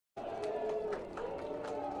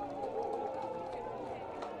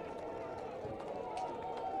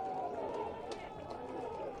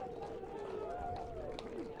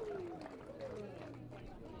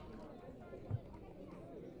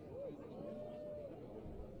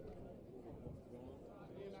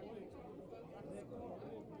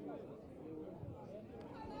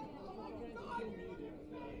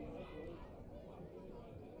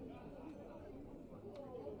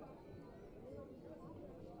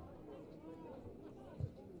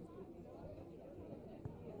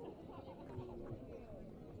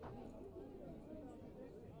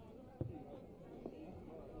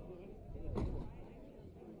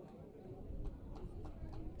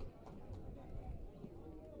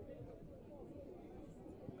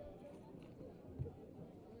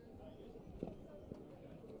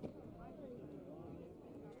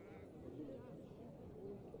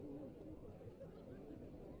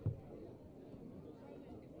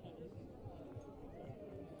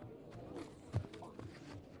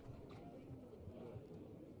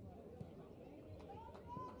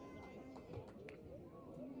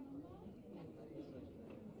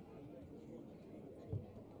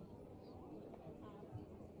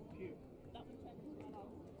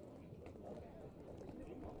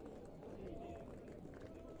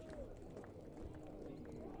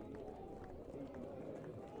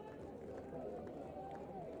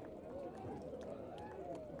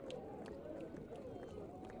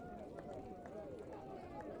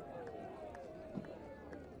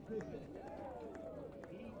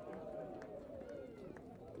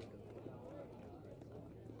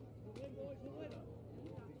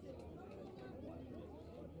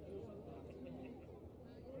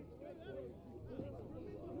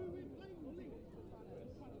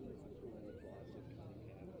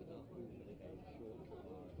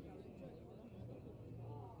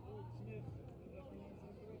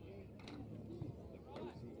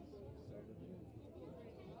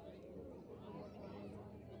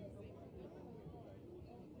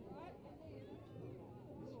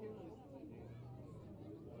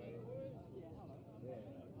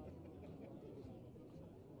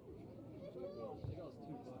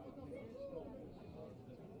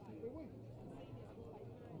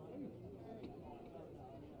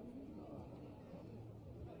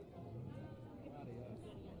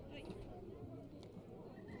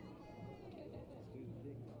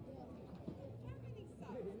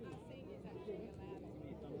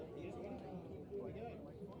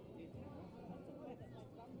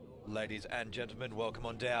Ladies and gentlemen, welcome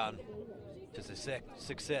on down to the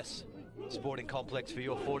Success Sporting Complex for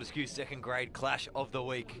your Fortescue second grade clash of the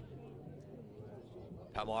week.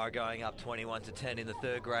 Palmyra going up 21-10 in the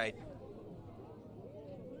third grade.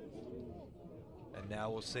 And now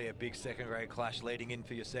we'll see a big second grade clash leading in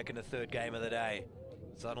for your second and third game of the day.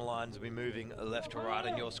 Southern lines will be moving left to right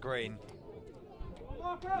on your screen.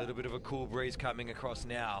 A little bit of a cool breeze coming across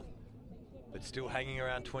now, but still hanging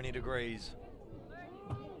around 20 degrees.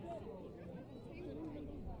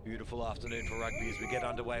 Beautiful afternoon for rugby as we get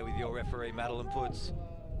underway with your referee, Madeline Putz.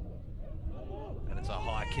 And it's a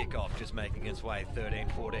high kickoff, just making its way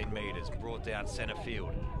 13-14 metres, brought down centre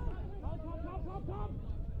field.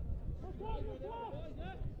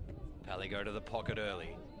 Pally go to the pocket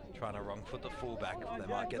early, trying to wrong foot the fullback.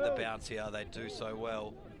 They might get the bounce here, they do so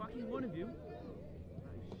well.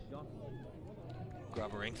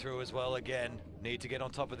 Grubbering through as well again. Need to get on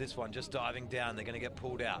top of this one, just diving down. They're going to get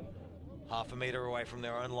pulled out. Half a metre away from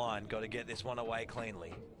their own line. Got to get this one away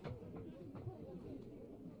cleanly.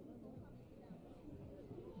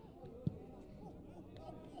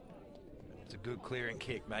 It's a good clearing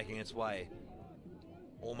kick making its way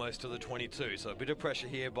almost to the 22. So a bit of pressure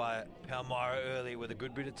here by Palmyra early with a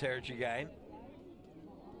good bit of territory gain.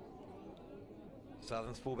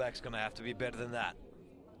 Southern's fullback's going to have to be better than that.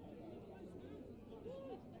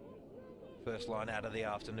 First line out of the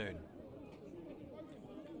afternoon.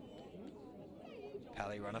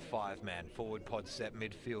 Pally run a 5-man, forward pod set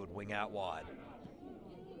midfield, wing out wide.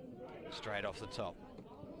 Straight off the top.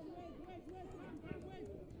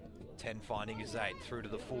 10 finding his 8, through to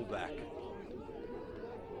the fullback.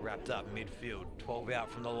 Wrapped up midfield, 12 out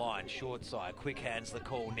from the line, short side, quick hands the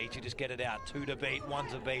call, need to just get it out, 2 to beat, 1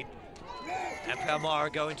 to beat. And Palmyra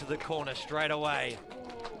go into the corner straight away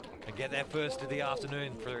and get their first of the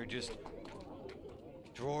afternoon through just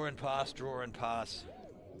draw and pass,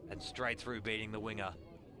 and straight through beating the winger.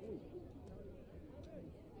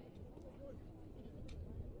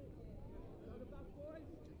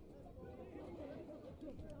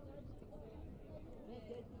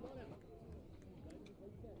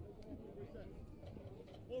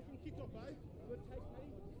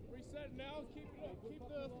 Reset now, keep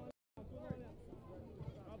the...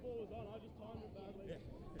 Our ball was on, I just timed it badly. Yeah.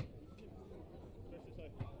 Let's just say,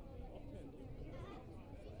 off 10.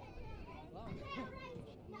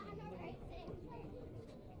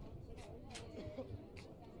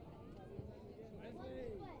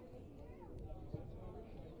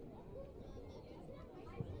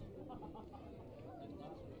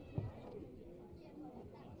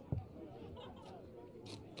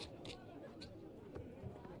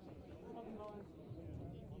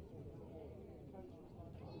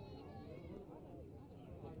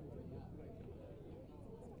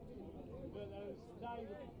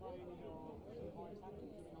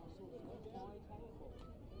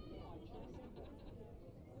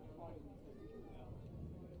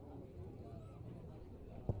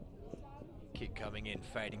 Kick coming in,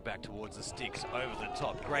 fading back towards the sticks, over the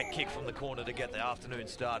top. Great kick from the corner to get the afternoon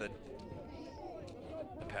started.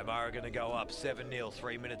 And Palmyra going to go up 7-0,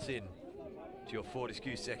 3 minutes in to your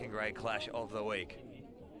Fortescue second grade clash of the week.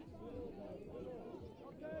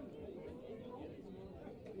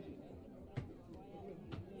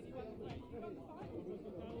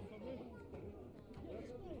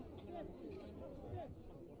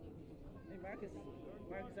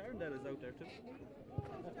 Marcus Arundel is out there too.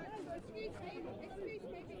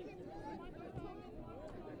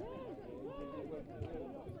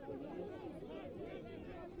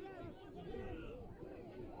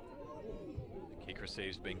 The kick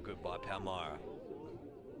receives been good by Palmyra.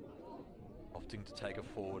 Opting to take it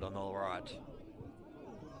forward on the right.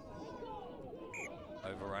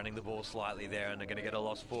 Overrunning the ball slightly there, and they're going to get a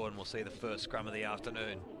loss forward, and we'll see the first scrum of the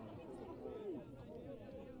afternoon.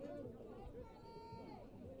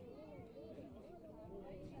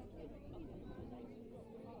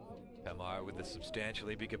 Palmyra with a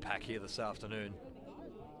substantially bigger pack here this afternoon.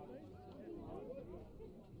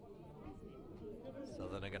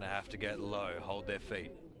 Southern are going to have to get low, hold their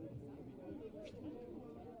feet.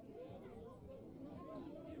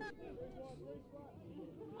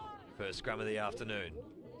 First scrum of the afternoon.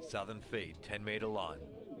 Southern feed, 10-metre line.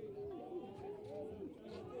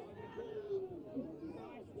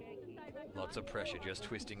 Lots of pressure, just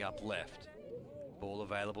twisting up left. Ball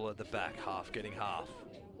available at the back, half getting half.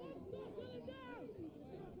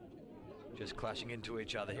 Just clashing into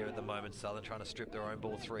each other here at the moment. Southern trying to strip their own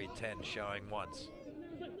ball 3, 10 showing once.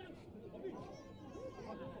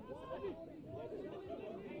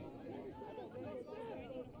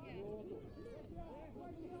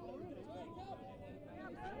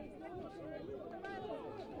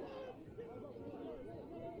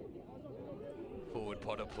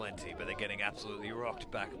 plenty, but they're getting absolutely rocked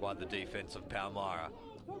back by the defense of Palmyra.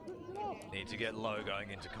 Need to get low going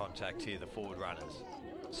into contact here, the forward runners.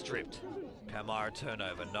 Stripped. Palmyra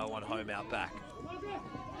turnover, no one home out back.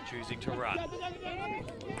 Choosing to run.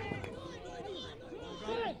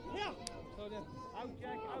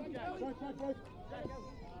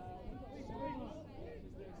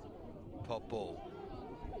 Pop ball.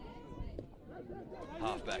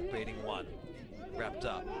 Halfback beating one. Wrapped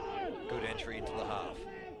up. Good entry into the half.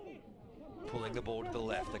 Pulling the ball to the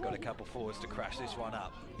left. They've got a couple forwards to crash this one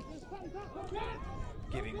up.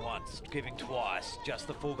 Giving once, giving twice. Just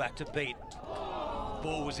the fullback to beat.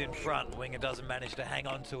 Ball was in front. Winger doesn't manage to hang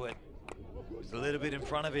on to it. It's a little bit in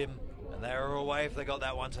front of him. And they were away if they got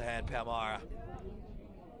that one to hand, Palmyra.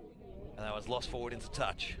 And that was lost forward into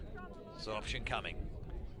touch. So option coming.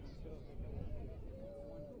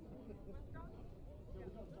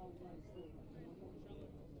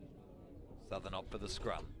 Southern op for the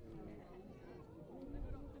scrum.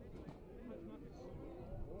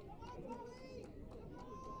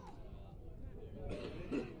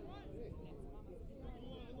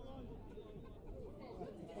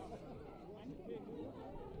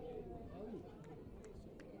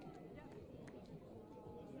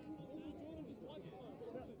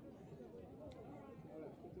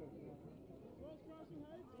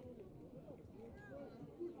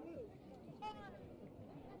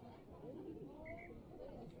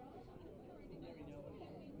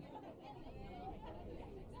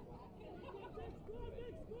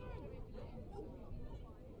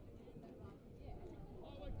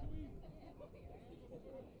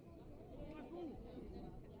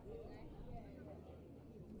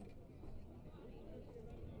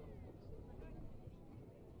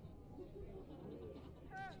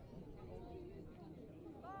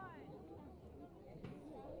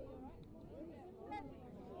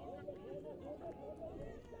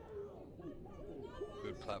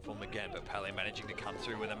 Platform again, but Pally managing to come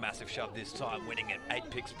through with a massive shove this time, winning it 8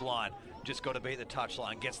 picks blind. Just got to beat the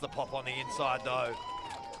touchline. Gets the pop on the inside though.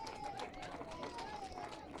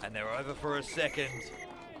 And they're over for a second.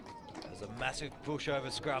 There's a massive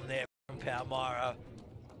pushover scrum there from Palmyra.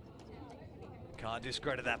 Can't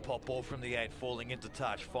discredit that pop ball from the 8, falling into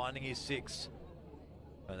touch, finding his 6.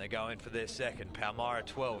 And they go in for their second. Palmyra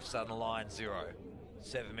 12, Southern Lions 0.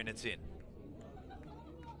 7 minutes in.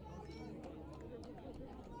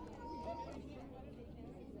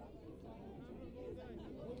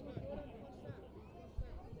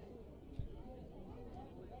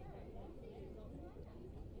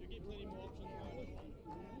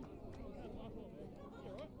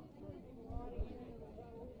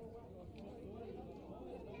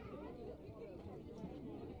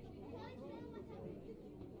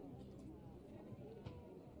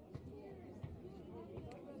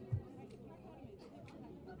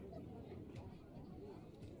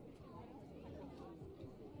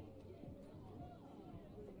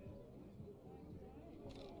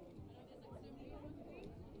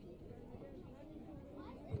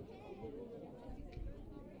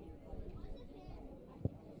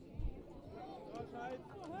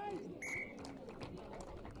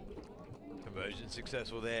 Conversion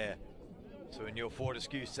successful there. So in your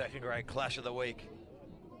Fortescue second grade clash of the week,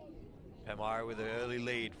 Palmyra with an early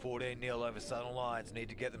lead, 14-0 over Southern Lions, need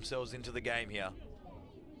to get themselves into the game here.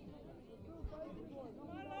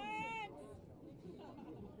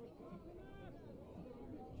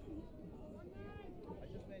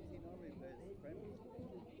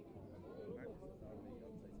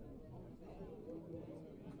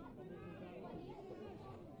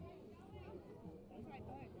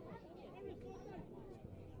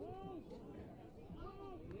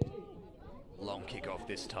 Long kick-off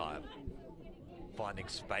this time, finding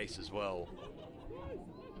space as well.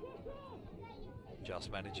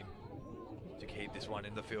 Just managing to keep this one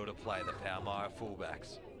in the field of play, the Palmyra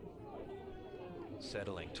fullbacks.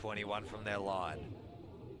 Settling, 21 from their line.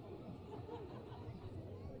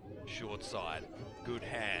 Short side, good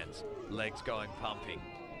hands, legs going pumping,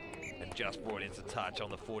 and just brought into touch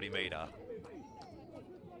on the 40-metre.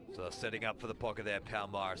 So they're setting up for the pocket there,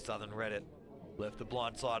 Palmyra. Southern read it, left the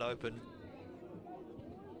blind side open.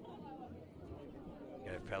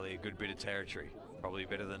 Gave Pally a good bit of territory, probably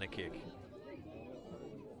better than a kick.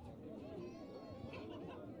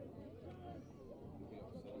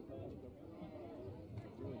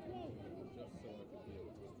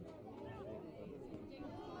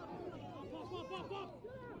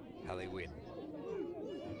 Pally win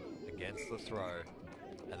against the throw,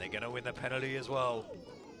 and they're going to win the penalty as well.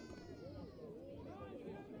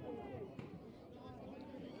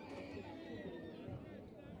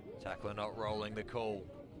 Tackler not rolling the call.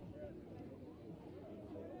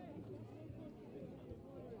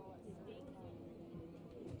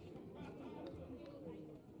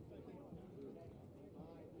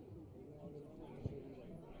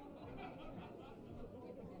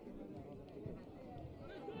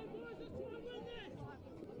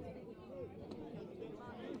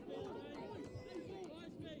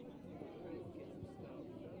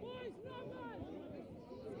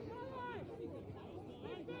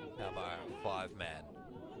 5-man.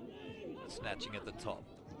 Snatching at the top,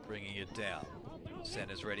 bringing it down.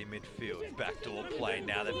 Center's ready midfield, backdoor play.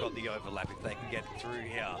 Now they've got the overlap if they can get through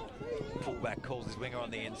here. Fullback calls his winger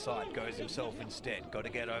on the inside, goes himself instead. Got to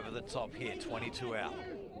get over the top here, 22 out.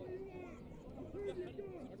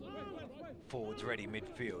 Forwards ready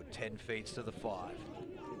midfield, 10 feeds to the 5.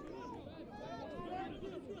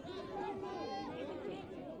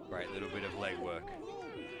 Great little bit of leg work.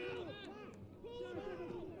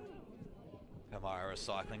 Palmyra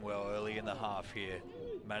cycling well early in the half here,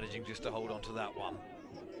 managing just to hold on to that one.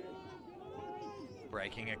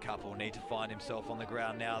 Breaking a couple, need to find himself on the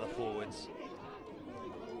ground now, the forwards.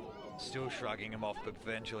 Still shrugging him off, but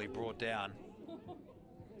eventually brought down.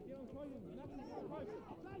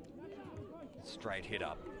 Straight hit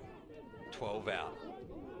up, 12 out.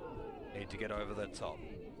 Need to get over the top.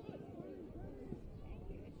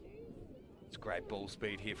 It's great ball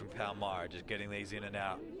speed here from Palmyra, just getting these in and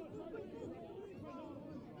out.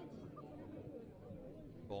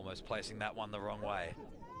 Almost placing that one the wrong way.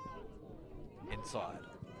 Inside.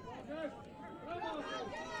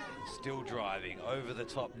 Still driving, over the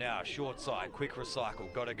top now, short side, quick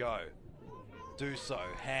recycle, gotta go. Do so,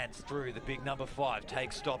 hands through, the big number 5,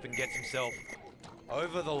 takes stop and gets himself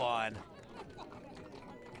over the line.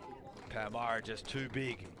 Palmyra just too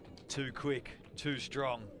big, too quick, too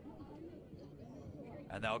strong.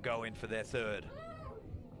 And they'll go in for their third.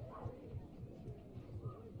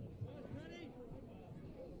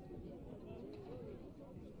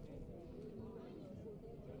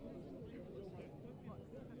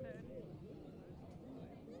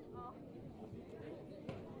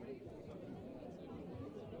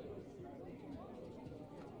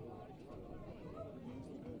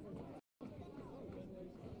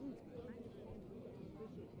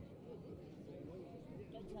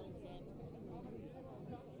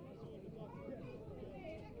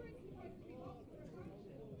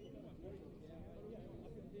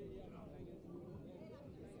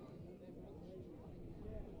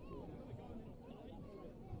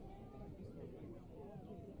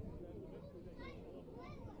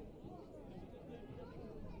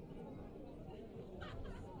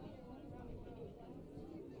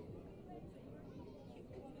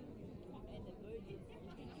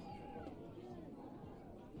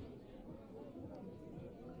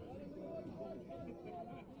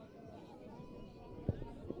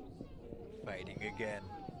 Fading again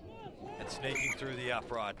and sneaking through the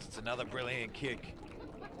uprights. It's another brilliant kick.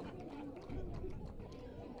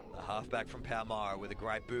 The halfback from Palmyra with a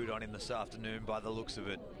great boot on him this afternoon by the looks of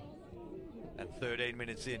it. And 13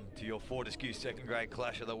 minutes in to your Fortescue second grade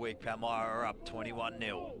clash of the week, Palmyra are up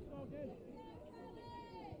 21-0.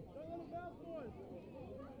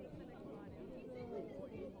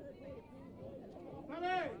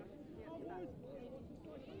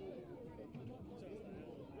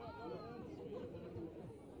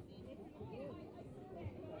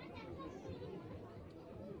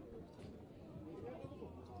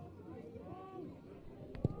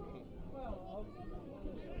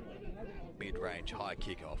 Mid-range high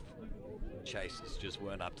kickoff. Chasers just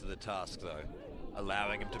weren't up to the task though,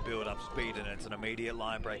 allowing him to build up speed, and it's an immediate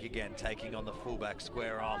line break again, taking on the fullback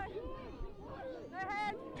square on.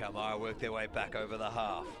 Palmyra work their way back over the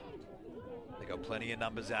half. They got plenty of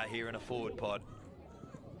numbers out here in a forward pod.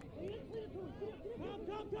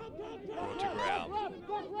 Brought to ground.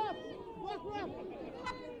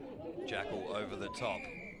 Jackal over the top.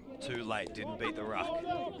 Too late, didn't beat the ruck.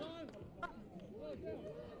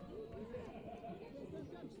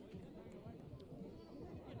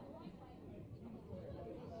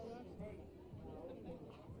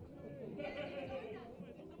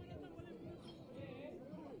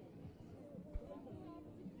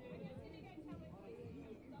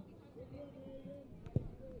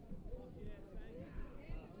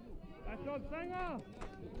 Sänger!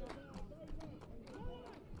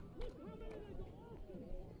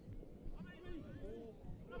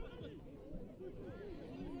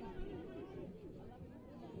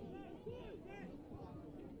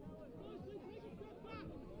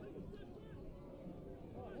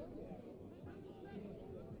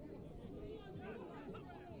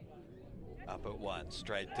 Up at one,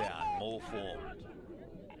 straight down, more formed.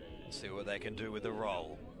 See what they can do with the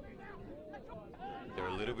roll. They're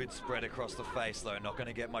a little bit spread across the face though, not going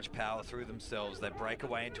to get much power through themselves. They break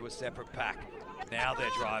away into a separate pack. Now they're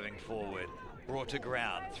driving forward. Brought to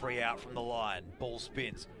ground, 3 out from the line. Ball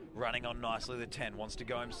spins, running on nicely the 10, wants to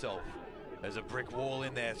go himself. There's a brick wall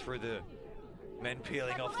in there through the men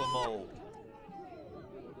peeling off the maul.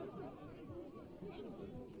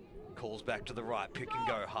 Calls back to the right, pick and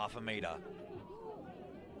go, half a metre.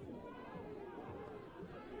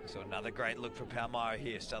 So another great look for Palmyra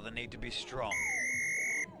here. Southern need to be strong.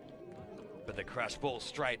 But the crash ball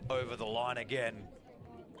straight over the line again.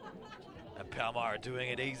 And Palmyra doing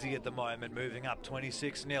it easy at the moment, moving up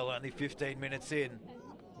 26-0, only 15 minutes in.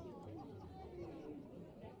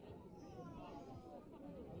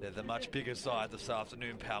 They're the much bigger side this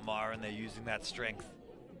afternoon, Palmyra, and they're using that strength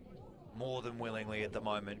more than willingly at the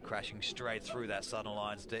moment, crashing straight through that Southern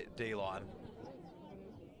Lions D-line.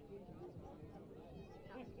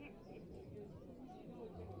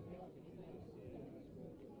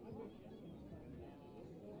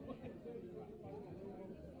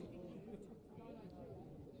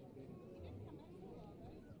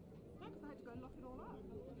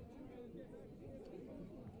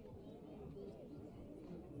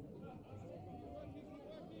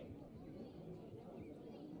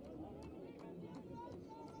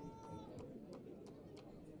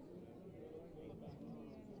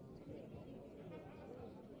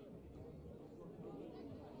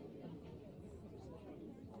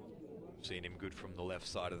 Seen him good from the left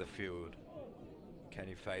side of the field. Can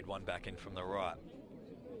he fade one back in from the right?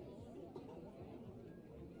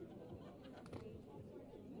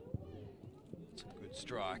 It's a good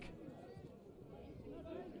strike.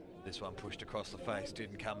 This one pushed across the face,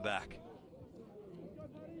 didn't come back.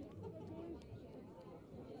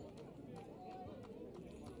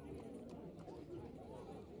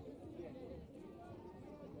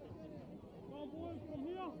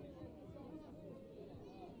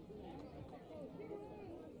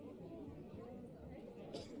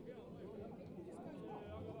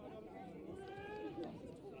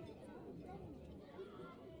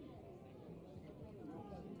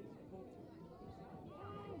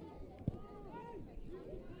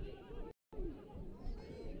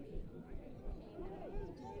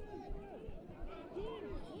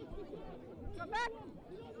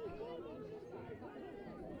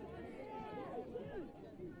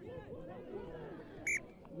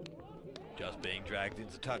 Just being dragged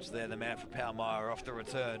into touch there, the man for Palmyra off the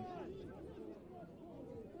return.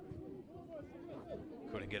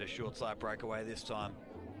 Couldn't get a short side breakaway this time.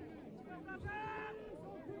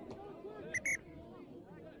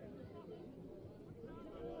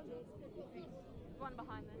 One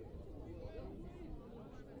behind them.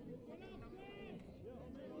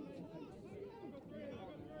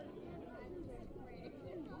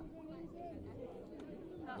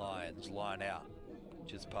 Lions line out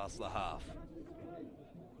just past the half.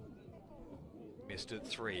 Missed at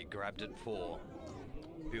 3, grabbed at 4.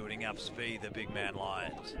 Building up speed, the big man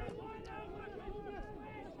Lions.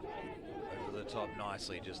 Over the top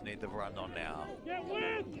nicely, just need the run on now.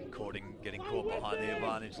 Getting caught behind the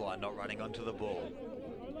advantage line, not running onto the ball.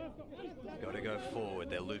 Got to go forward,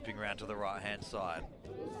 they're looping around to the right hand side.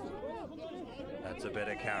 That's a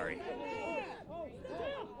better carry.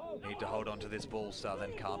 Need to hold on to this ball,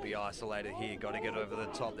 Southern. Can't be isolated here. Got to get over the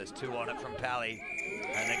top. There's 2 on it from Pally.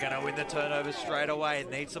 And they're going to win the turnover straight away.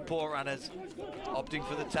 Need support runners. Opting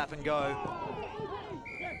for the tap and go.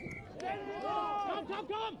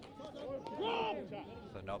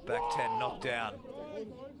 So not back 10, knocked down.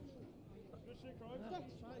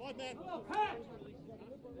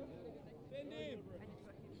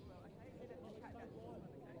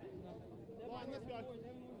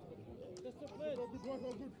 Let's go. Good work,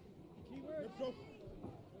 all good. Let's go.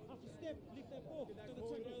 After step, lift that ball. To the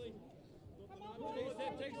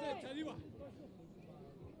top. Take a step, Taliwa.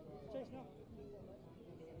 Chase now.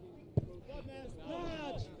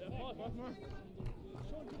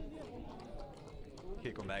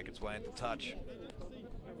 Kick will make its way into touch.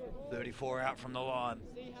 34 out from the line.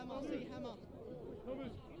 See hammer, see hammer.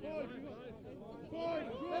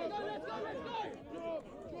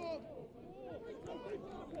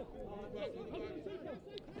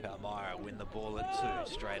 Palmyra win the ball at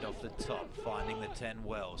 2, straight off the top, finding the 10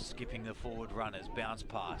 well, skipping the forward runners, bounce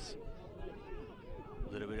pass.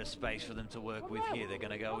 A little bit of space for them to work with here. They're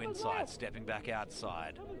going to go inside, stepping back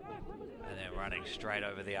outside, and then running straight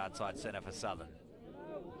over the outside centre for Southern.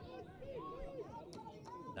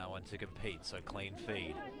 No one to compete, so clean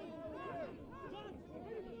feed.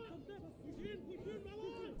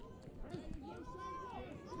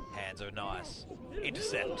 Hands are nice.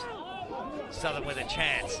 Intercept. Southern with a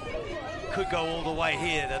chance. Could go all the way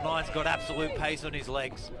here. The Lions got absolute pace on his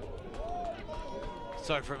legs.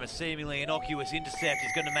 So from a seemingly innocuous intercept,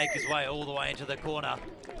 he's going to make his way all the way into the corner.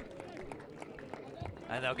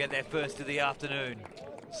 And they'll get their first of the afternoon.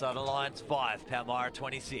 Southern Lions 5, Palmyra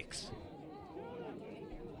 26.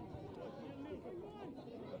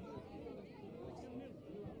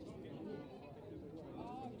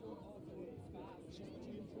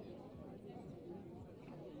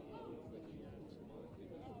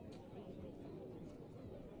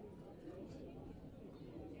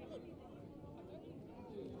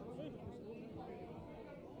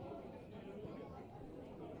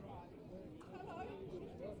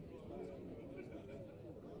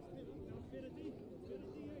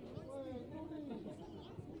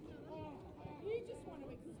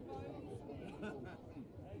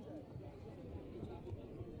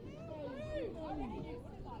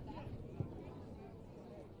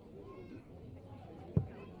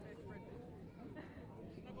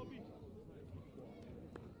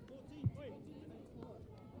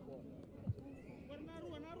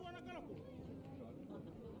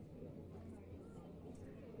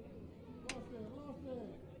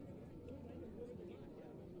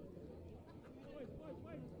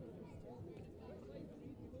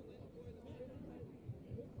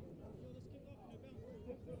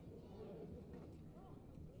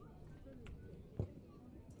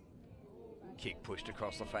 Kick pushed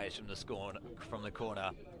across the face from the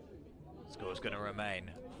corner. Score's going to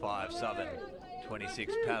remain 5 Southern,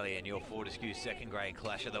 26 Pally, and your Fortescue second grade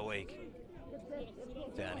clash of the week.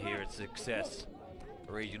 Down here at Success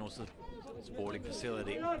Regional Sporting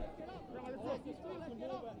Facility.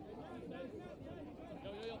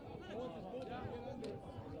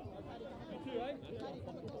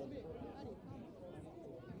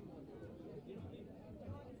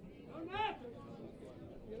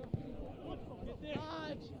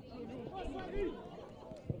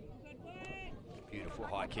 Beautiful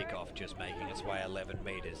high kickoff, just making its way 11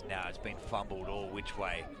 metres. Now it's been fumbled all which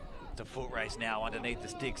way. It's a foot race now underneath the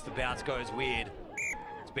sticks. The bounce goes weird.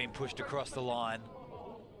 It's been pushed across the line,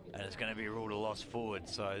 and it's going to be ruled a loss forward.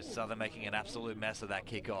 So Southern making an absolute mess of that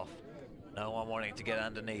kickoff. No one wanting to get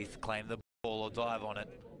underneath, claim the ball or dive on it.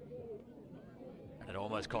 And it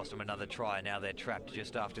almost cost them another try. Now they're trapped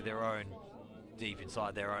just after their own, deep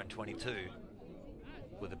inside their own 22,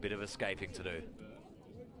 with a bit of escaping to do.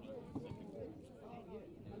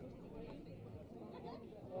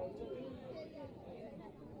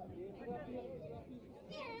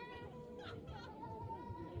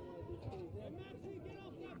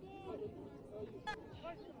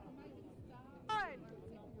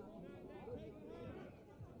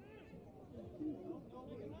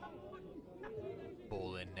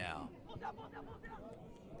 Ball in now.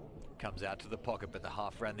 Comes out to the pocket, but the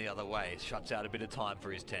half ran the other way. Shuts out a bit of time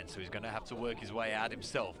for his 10, so he's going to have to work his way out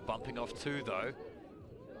himself. Bumping off 2 though.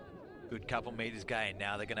 Good couple metres gain.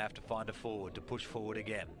 Now they're going to have to find a forward to push forward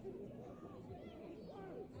again.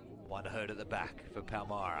 One hurt at the back for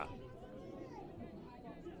Palmyra.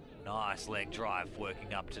 Nice leg drive,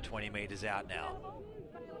 working up to 20 metres out now.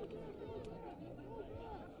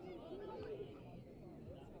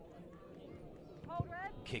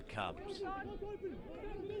 Kick comes.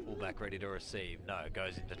 Fullback ready to receive. No,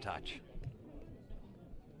 goes into touch.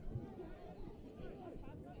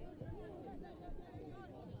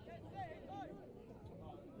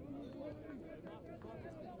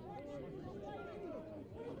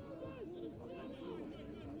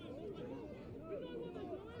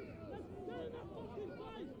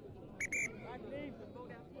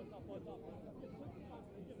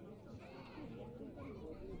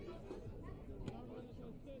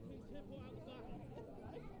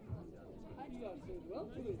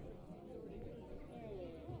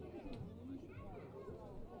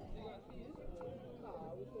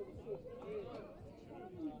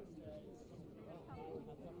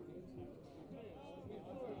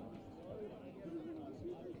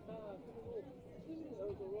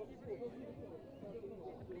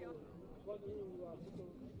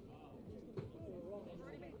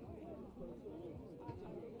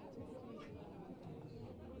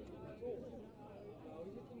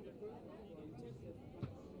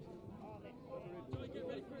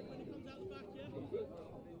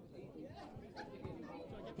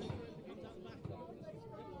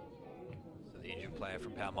 Player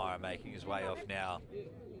from Palmyra making his way off now.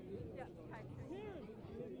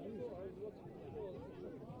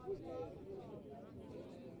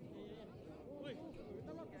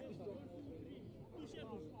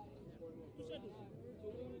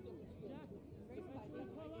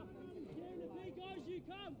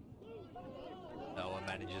 No one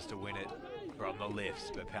manages to win it from the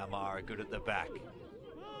lifts, but Palmyra good at the back.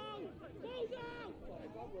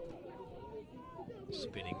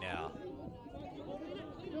 Spinning now.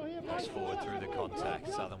 Goes forward through the contact.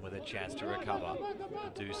 Southern with a chance to recover.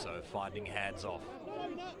 Do so, finding hands off.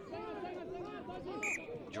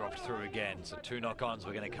 Dropped through again, so 2 knock-ons.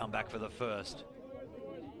 We're going to come back for the first.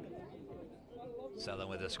 Southern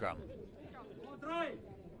with a scrum.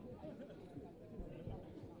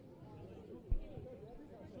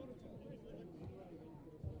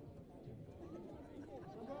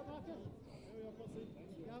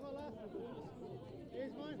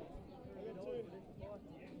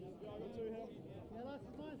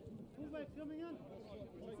 Coming in. I'll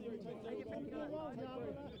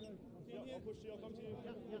push you, I'll come to you.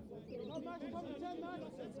 Come, Max, come to 10, Max.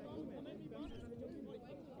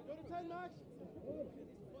 Go to 10, Max.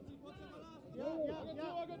 Yeah,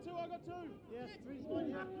 I got two. Yes, 3's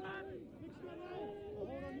mine.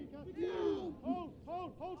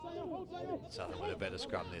 Hold, Southern with a better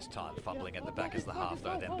scrum this time, fumbling at the back as the half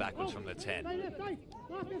though, then backwards from the 10.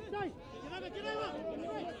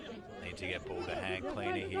 Need to get ball to hand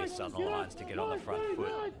cleaner here. Southern lines to get on the front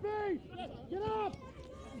foot. Good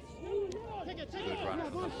run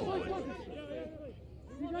from the forward.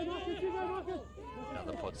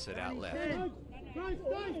 Another pod set out left.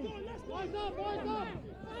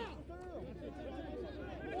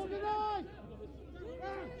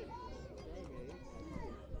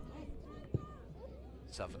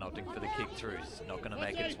 Sutton opting for the kick through. It's not going to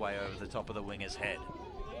make its way over the top of the winger's head.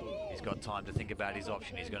 He's got time to think about his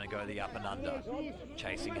option. He's going to go the up and under.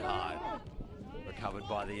 Chasing hard. Recovered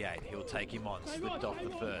by the 8. He'll take him on. Slipped off the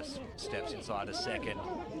first. Steps inside a second.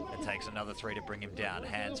 And takes another 3 to bring him down.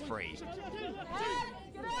 Hands free.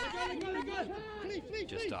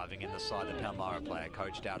 Just diving in the side, the Palmyra player,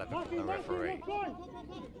 coached out of it from the referee.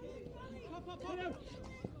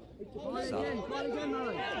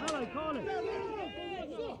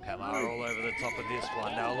 Palmyra all over the top of this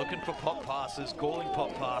one. Now looking for pop passes, calling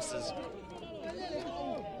pop passes.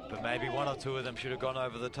 But maybe one or two of them should have gone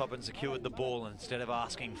over the top and secured the ball instead of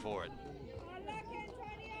asking for it.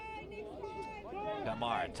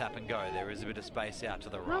 Palmyra, tap and go. There is a bit of space out to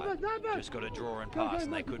the right. Just got to draw and pass,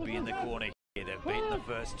 and they could be in the corner here. They've beaten the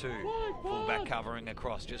first 2. Fullback covering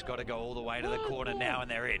across. Just got to go all the way to the corner now,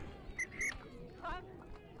 and they're in.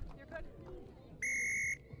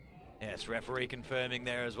 Yes, referee confirming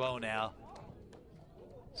there as well now.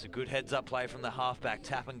 It's a good heads-up play from the halfback.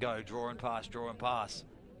 Tap and go, draw and pass, draw and pass.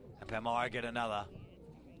 And Palmyra get another.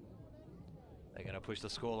 They're going to push the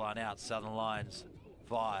scoreline out. Southern Lions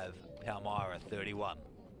 5, Palmyra 31.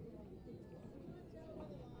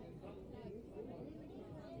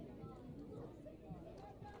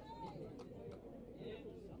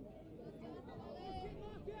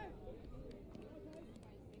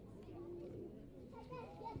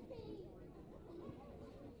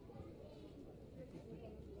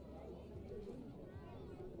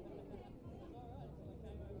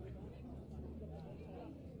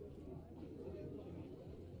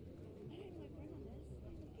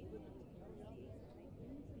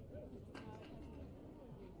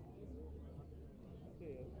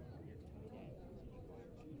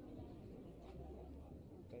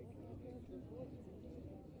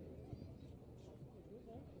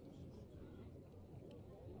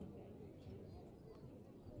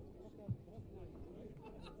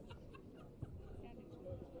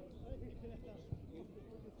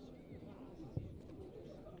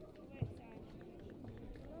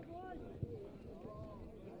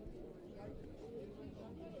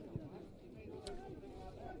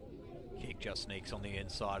 Just sneaks on the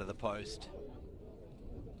inside of the post.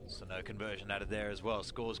 So no conversion added there as well.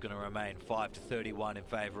 Score's going to remain 5-31 in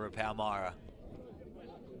favour of Palmyra.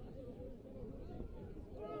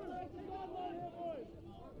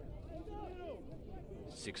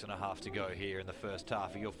 Six and a half to go here in the first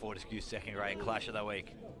half of your Fortescue second grade clash of the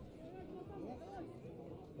week.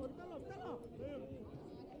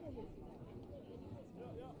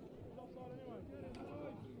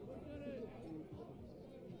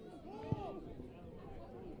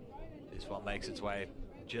 This one makes its way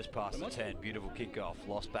just past the 10. Beautiful kickoff.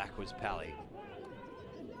 Lost backwards, Pally.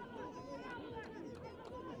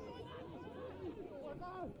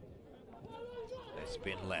 They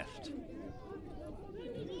spin left.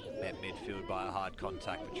 Met midfield by a hard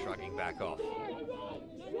contact, but shrugging back off.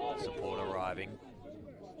 Support arriving.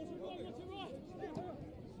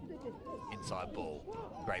 Inside ball.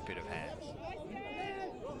 Great bit of hands.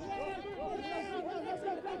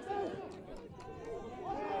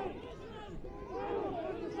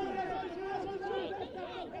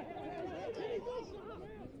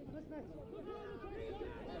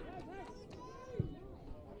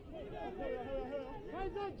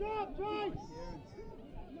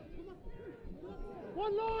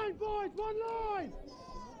 One line, boys, one line!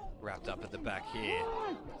 Wrapped up at the back here.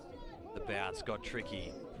 The bounce got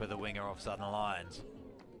tricky for the winger off Southern Lions.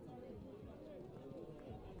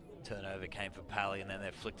 Turnover came for Pally and then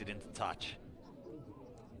they flicked it into touch.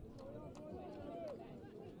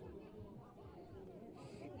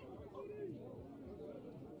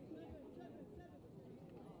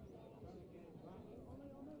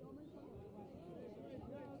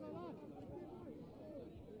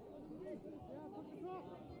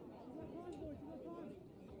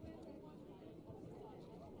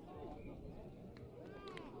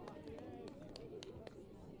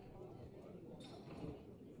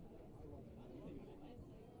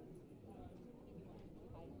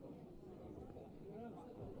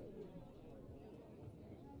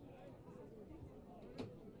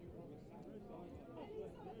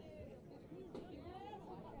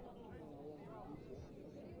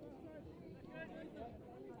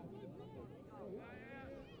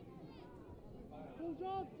 Full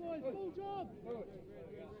job, boys, full job!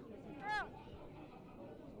 Out.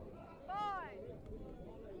 5.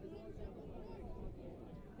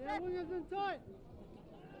 Yeah, wingers in tight!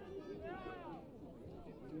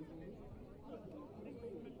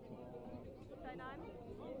 Say 9.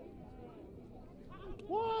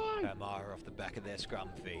 One! Palmyra off the back of their scrum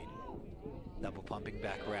feed. Double pumping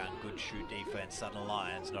back round, good shoot defense. Southern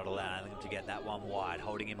Lions not allowing him to get that one wide,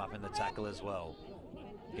 holding him up in the tackle as well.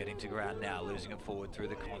 Getting to ground now, losing it forward through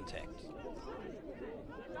the contact.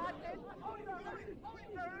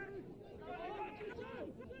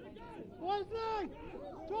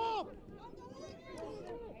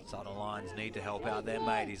 Southern Lions need to help out their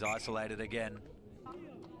mate. He's isolated again.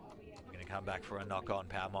 Going to come back for a knock on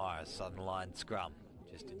Palmyra. Southern Lions scrum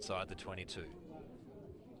just inside the 22.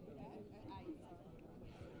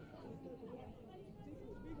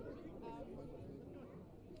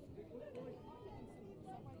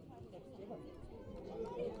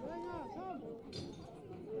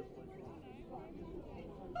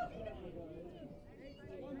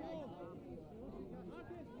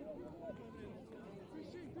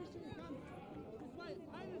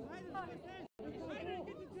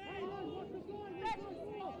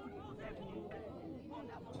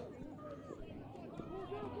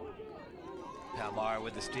 Palmyra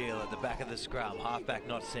with the steal at the back of the scrum. Halfback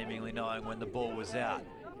not seemingly knowing when the ball was out.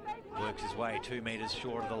 Works his way 2 metres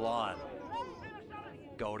short of the line.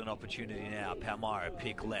 Golden opportunity now. Palmyra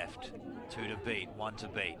pick left. 2 to beat, 1 to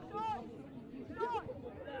beat.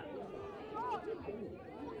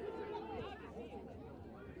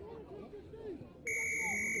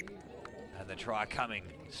 And the try coming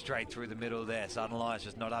straight through the middle there. Southern Lions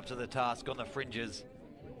just not up to the task on the fringes.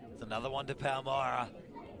 It's another one to Palmyra.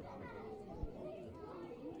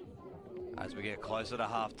 As we get closer to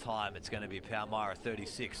half time, it's going to be Palmyra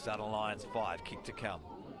 36, Southern Lions 5, kick to come.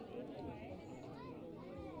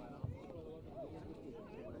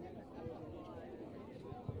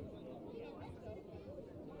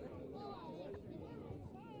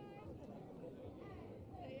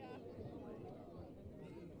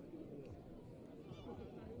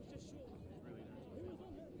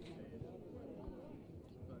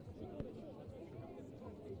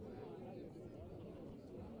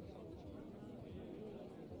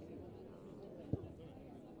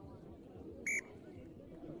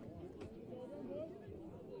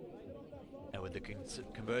 With the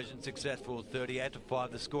conversion successful,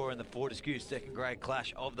 38-5 the score in the Fortescue second grade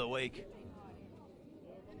clash of the week.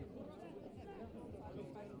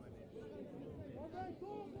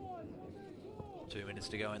 Two minutes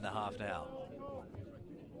to go in the half now.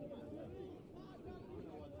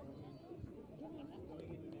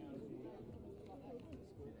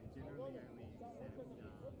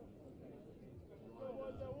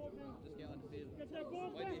 Get that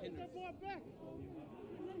ball back, get that ball back.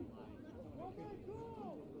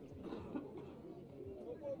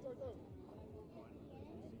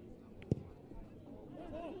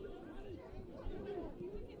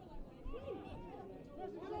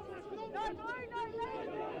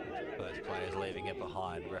 Both players leaving it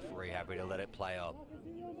behind. Referee happy to let it play on.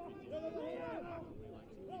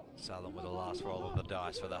 Southern with the last roll of the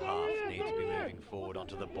dice for the half. Needs to be moving forward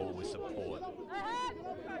onto the ball with support.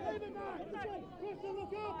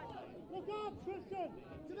 Look up, Christian!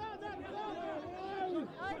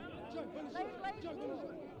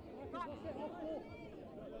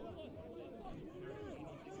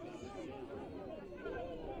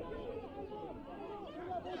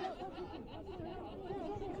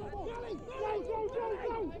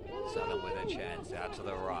 Southern with a chance out to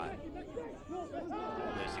the right.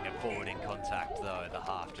 Losing it forward in contact though, the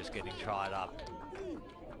half just getting tried up.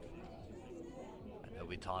 And there'll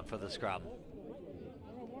be time for the scrum.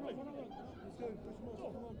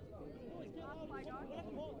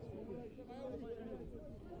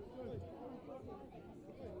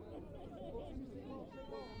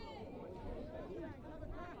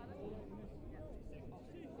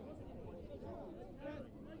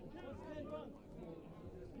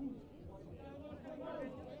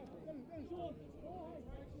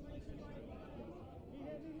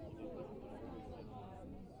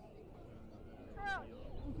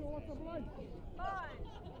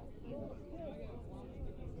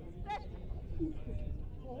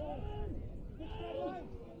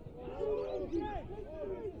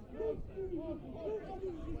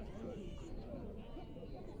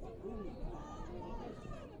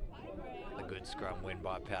 A good scrum win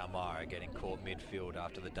by Palmyra, getting caught midfield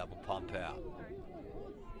after the double pump out.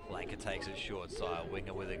 Flanker takes it short side,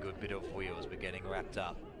 winger with a good bit of wheels but getting wrapped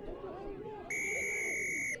up.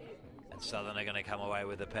 And Southern are going to come away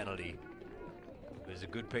with a penalty. It was a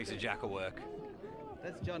good piece of jackal work.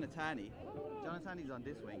 That's Jonatani. Jonatani's on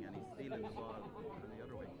this wing and he's stealing the ball on the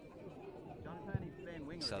other wing. Jonatani's playing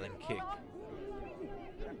winger. Southern kick.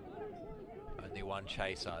 Only one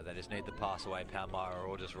chaser. They just need the pass away. Palmyra are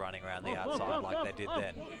all just running around the outside like they did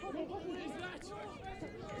then.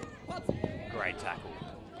 Great tackle.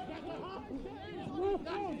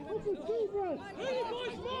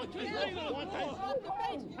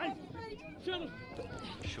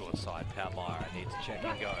 Short side, Palmyra needs to check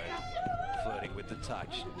and go. Flirting with the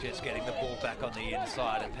touch, just getting the ball back on the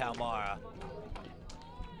inside, and Palmyra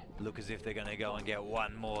look as if they're going to go and get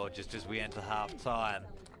one more just as we enter half time.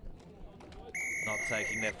 Not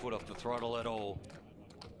taking their foot off the throttle at all.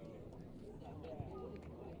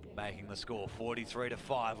 Making the score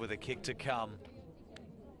 43-5 with a kick to come.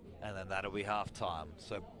 And then that'll be half time.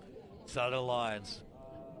 So Southern Lions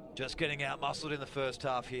just getting out muscled in the first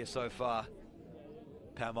half here so far.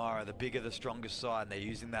 Palmyra, the bigger, the strongest side, and they're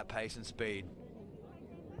using that pace and speed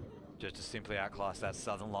just to simply outclass that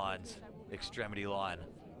Southern Lions extremity line.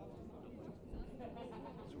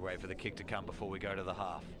 Let's wait for the kick to come before we go to the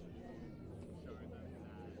half.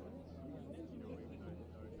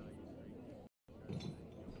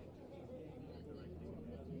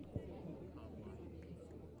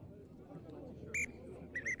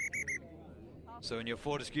 So in your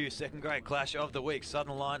Fortescue second grade clash of the week,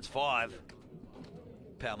 Southern Lions 5,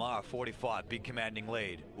 Palmyra 45, big commanding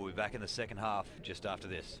lead. We'll be back in the second half just after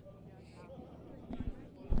this.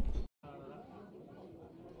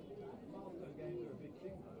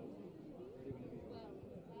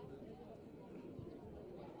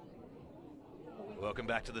 Welcome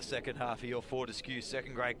back to the second half of your Fortescue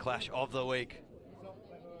second grade clash of the week.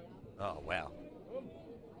 Oh, wow.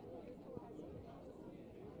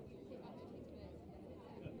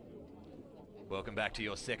 Welcome back to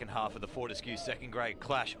your second half of the Fortescue second grade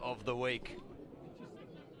clash of the week.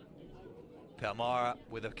 Palmyra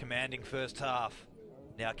with a commanding first half.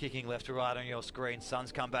 Now kicking left to right on your screen.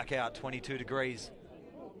 Sun's come back out, 22 degrees.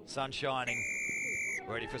 Sun shining.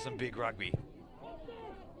 Ready for some big rugby.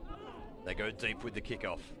 They go deep with the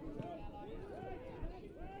kickoff.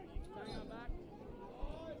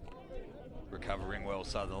 Recovering well,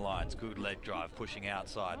 Southern Lions. Good leg drive, pushing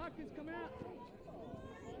outside.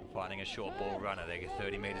 Finding a short ball runner. They get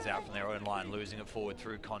 30 metres out from their own line, losing it forward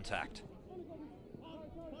through contact.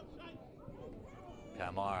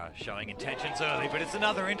 Palmyra showing intentions early, but it's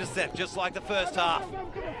another intercept, just like the first half.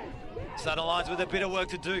 Southern Lions with a bit of work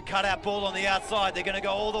to do. Cut out ball on the outside. They're going to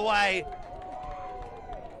go all the way.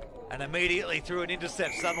 And immediately through an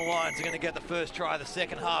intercept, Southern Lions are going to get the first try of the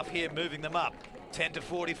second half here, moving them up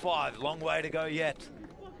 10-45. Long way to go yet,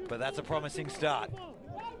 but that's a promising start.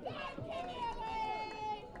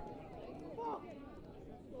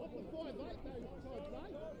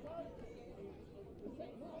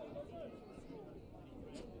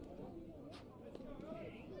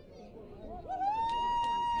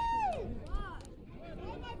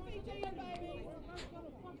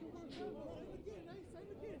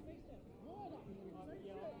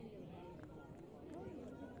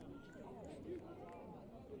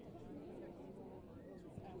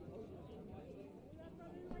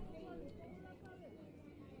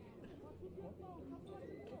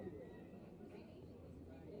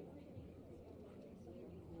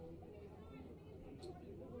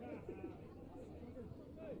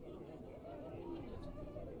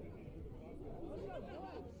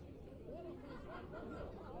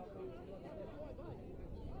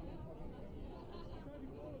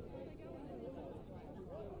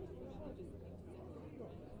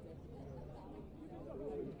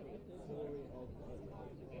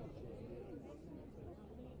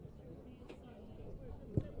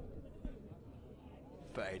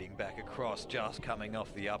 Fading back across, just coming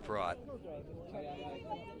off the upright.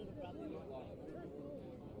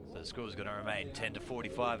 So the score is going to remain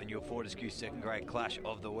 10-45 in your Fortescue second grade clash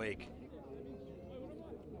of the week.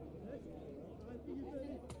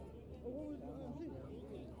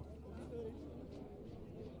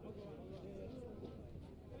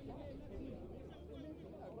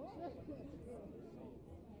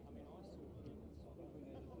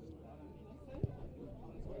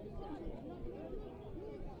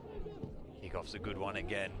 Kickoff's a good one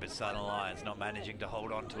again, but Southern Lions not managing to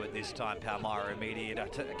hold on to it this time. Palmyra immediate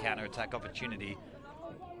counter-attack opportunity.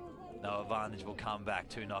 No advantage will come back,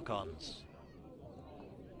 2 knock-ons.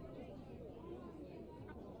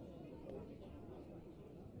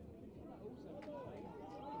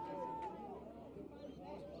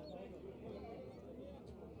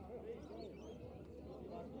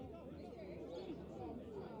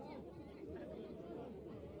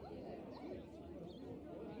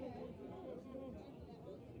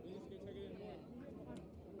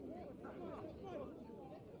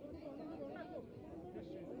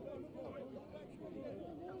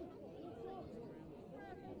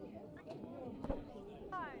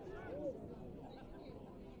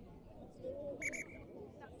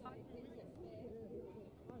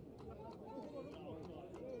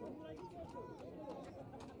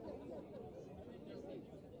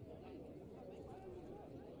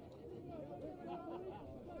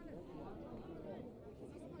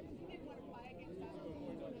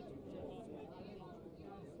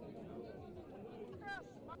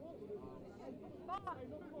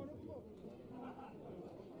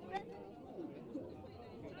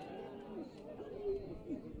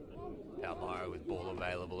 Palmyra with ball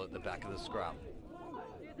available at the back of the scrum.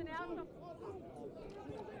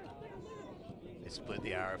 They split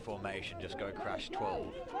the arrow formation, just go crash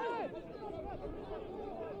 12.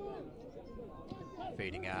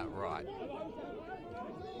 Feeding out right.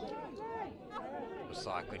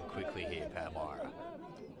 Recycling quickly here, Palmyra.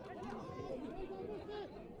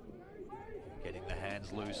 Getting the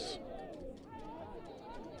hands loose.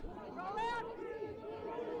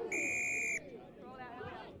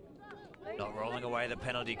 Not rolling away the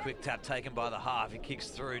penalty. Quick tap taken by the half. He kicks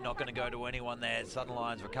through, not going to go to anyone there. Southern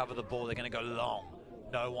Lions recover the ball. They're going to go long.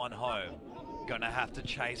 No one home. Going to have to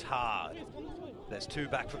chase hard. There's 2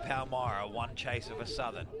 back for Palmyra, 1 chaser for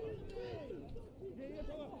Southern.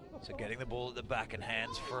 So getting the ball at the back and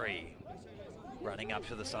hands free. Running up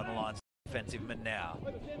to the Southern Lions defensive man now.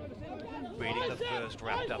 Beating the first,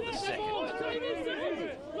 wrapped up the second.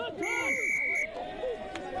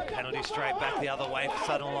 Penalty straight back the other way for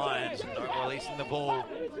Southern Lions. Not releasing the ball.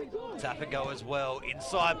 Tap and go as well.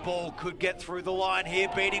 Inside ball could get through the line here.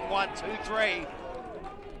 Beating 1, 2, 3.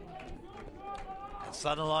 And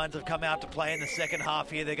Southern Lions have come out to play in the second half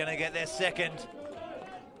here. They're going to get their second.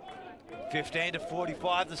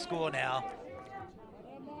 15-45 the score now.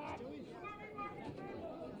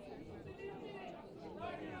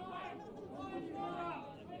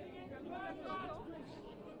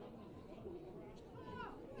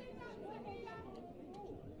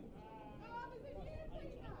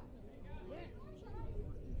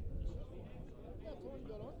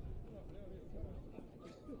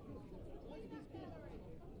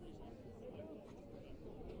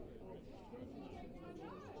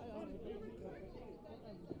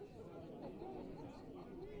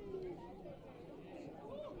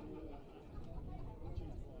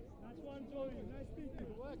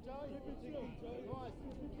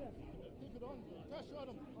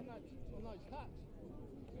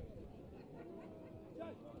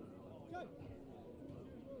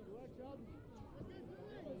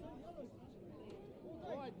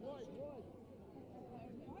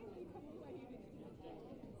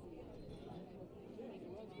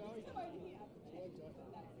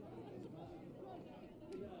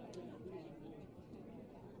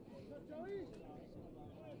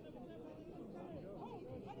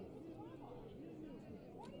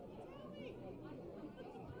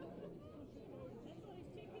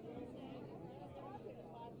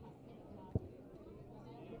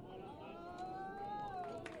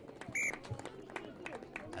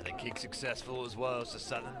 Kick successful as well, so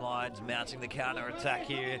Southern Lions mounting the counter-attack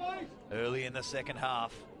here early in the second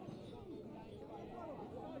half.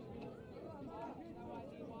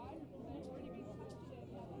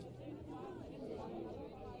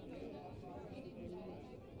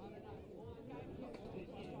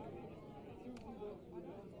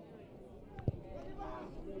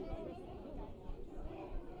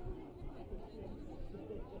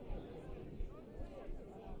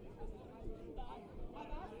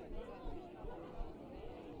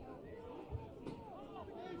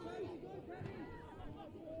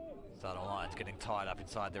 Southern Lions getting tied up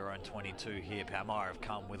inside their own 22 here. Palmyra have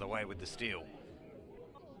come away with the steal.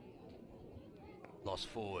 Lost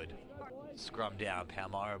forward. Scrum down.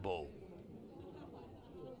 Palmyra ball.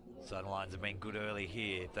 Southern Lions have been good early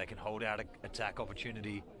here. If they can hold out an attack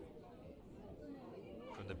opportunity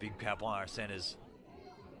from the big Palmyra centres,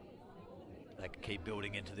 they can keep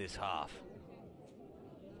building into this half.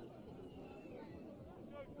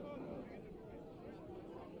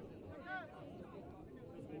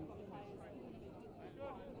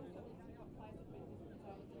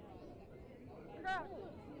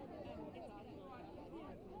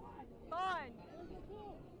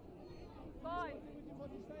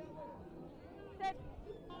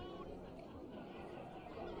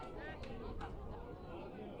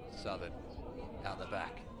 Southern out the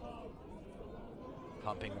back.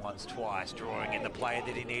 Pumping once, twice, drawing in the player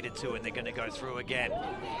that he needed to, and they're going to go through again.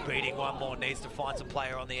 Beating one more, needs to find some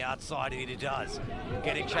player on the outside, and he does.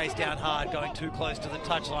 Getting chased down hard, going too close to the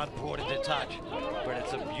touchline, brought it to touch. But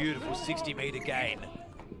it's a beautiful 60-metre gain.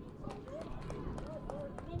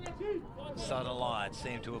 Southern Lions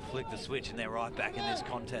seem to have flicked the switch, and they're right back in this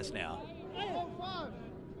contest now.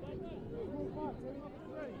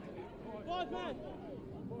 5 man.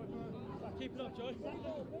 Keep it up, Joy.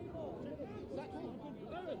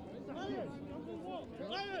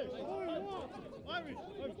 Irish.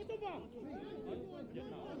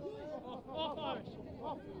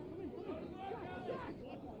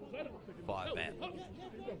 5 man.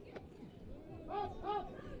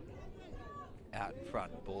 Out in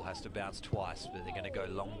front, ball has to bounce twice, but they're going to go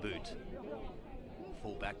long boot.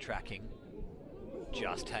 Fullback tracking,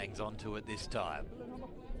 just hangs on to it this time.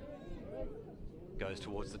 Goes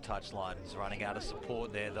towards the touchline. He's running out of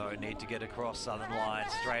support there though. Need to get across Southern line.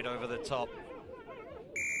 Straight over the top.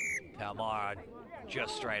 Palmyra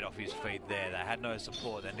just straight off his feet there. They had no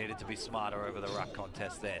support. They needed to be smarter over the ruck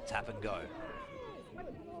contest there. Tap and go.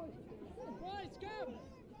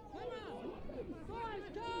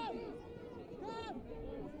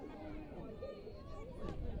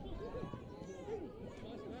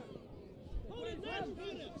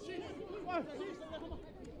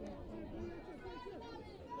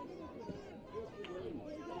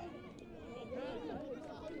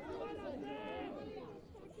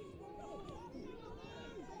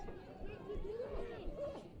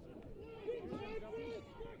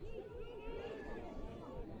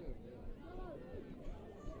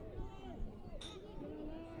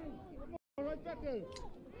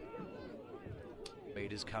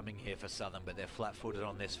 Meters coming here for Southern, but they're flat-footed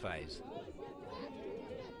on this phase.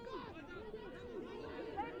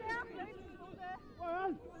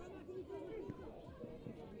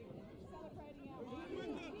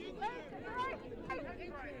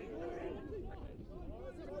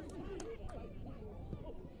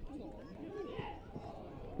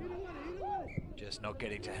 Just not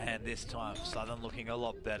getting to hand this time. Southern looking a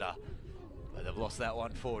lot better. But they've lost that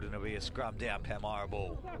one forward and it'll be a scrum down, Palmyra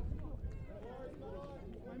ball.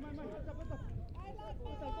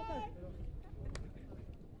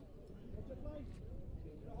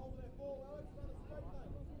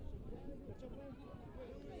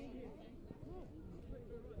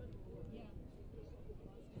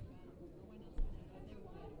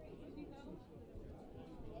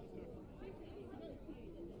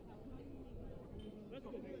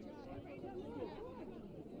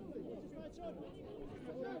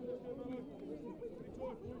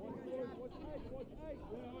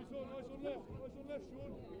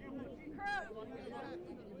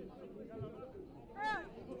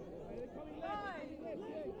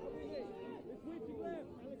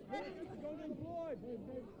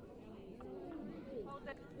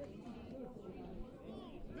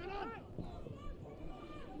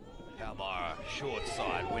 Palmyra, short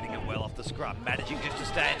side, winning it well off the scrum, managing just to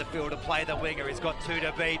stay in the field to play the winger. He's got two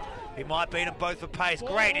to beat. He might beat them both for pace.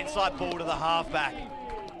 Great inside ball to the halfback.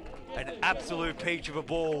 An absolute peach of a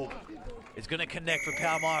ball. It's going to connect for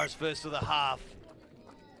Palmyra's first of the half.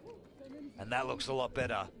 And that looks a lot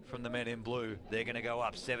better from the men in blue. They're going to go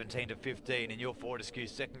up 17-15 in your Fortescue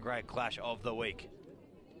second grade clash of the week.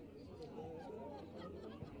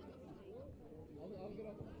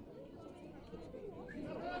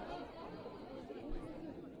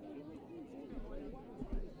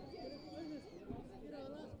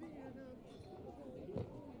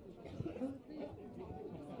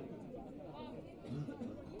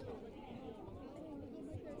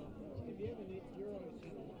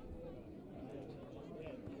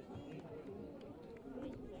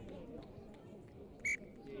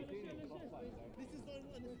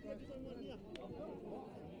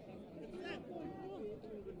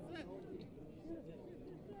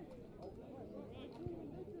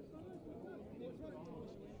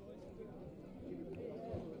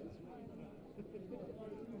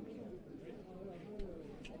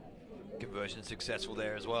 Conversion successful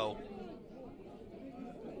there as well.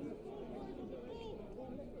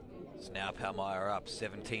 It's now Palmyra up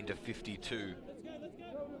 17-52.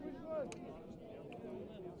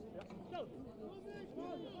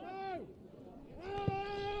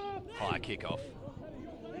 High kickoff.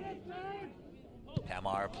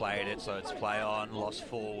 Palmyra played it, so it's play on, lost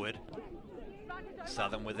forward.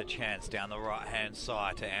 Southern with a chance down the right-hand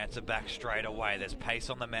side to answer back straight away. There's pace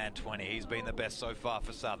on the man 20. He's been the best so far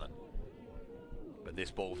for Southern. But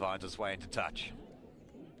this ball finds its way into touch.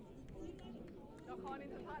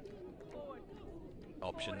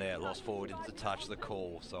 Option there, lost forward into touch, the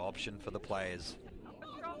call. So option for the players.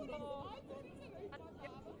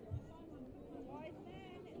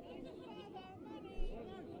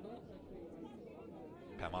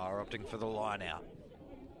 Palmyra opting for the line out.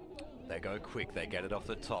 They go quick, they get it off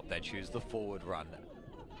the top, they choose the forward run.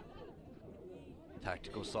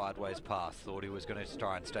 Tactical sideways pass, thought he was going to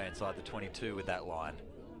try and stay inside the 22 with that line.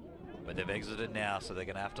 But they've exited now, so they're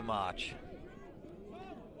going to have to march.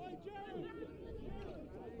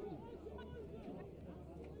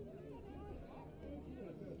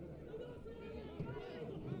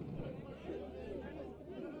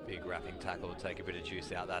 Big wrapping tackle to take a bit of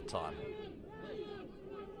juice out that time.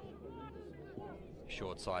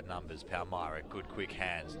 Short side numbers, Palmyra, good quick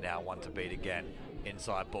hands, now one to beat again.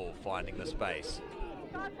 Inside ball, finding the space.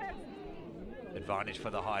 Advantage for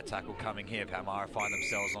the high tackle coming here. Palmyra find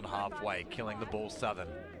themselves on halfway, killing the ball Southern,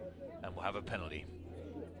 and will have a penalty.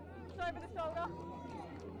 Over the shoulder.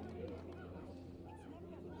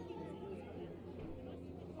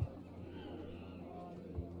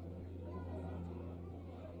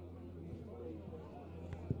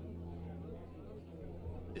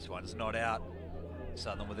 This one's not out.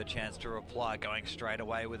 Southern with a chance to reply, going straight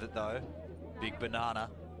away with it though. Big banana.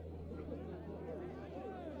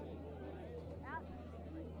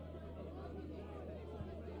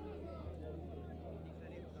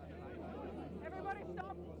 Everybody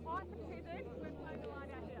stop. I think he's in. We're playing the line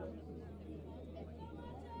out here.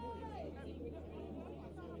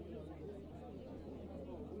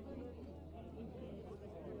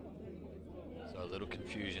 So a little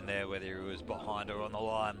confusion there whether he was behind or on the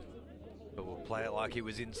line. But we'll play it like he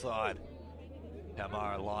was inside.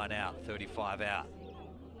 Palmyra line out, 35 out.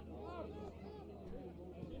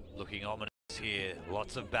 Looking ominous here.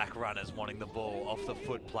 Lots of back runners wanting the ball. Off the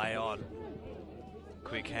foot, play on.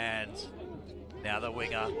 Quick hands. Now the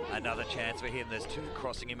winger, another chance for him. There's two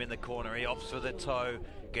crossing him in the corner. He opts for the toe,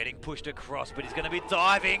 getting pushed across, but he's going to be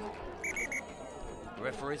diving. The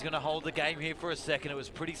referee's going to hold the game here for a second. It was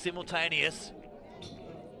pretty simultaneous.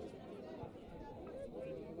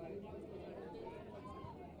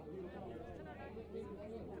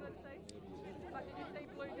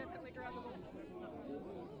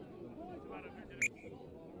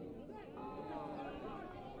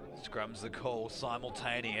 Scrum's the call,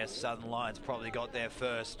 simultaneous. Southern Lions probably got there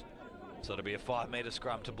first. So it'll be a 5 metre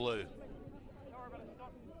scrum to blue.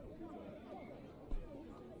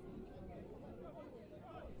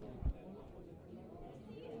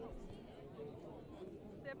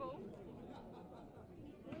 Devil.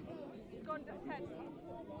 He's gone to 10.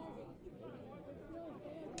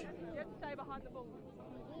 You have to stay behind the ball.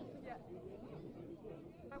 Yeah.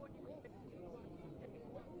 Know what you expect.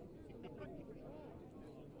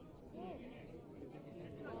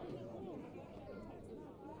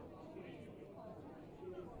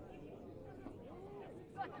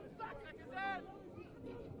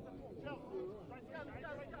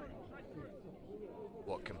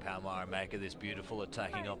 What can Palmyra make of this beautiful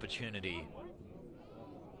attacking opportunity?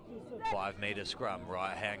 5 metre scrum,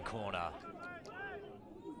 right hand corner.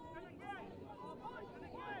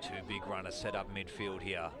 Two big runners set up midfield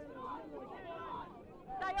here.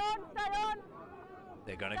 Stay on, stay on.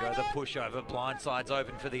 They're going to go the pushover. Blindside's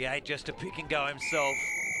open for the 8 just to pick and go himself.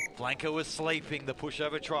 Flanker was sleeping. The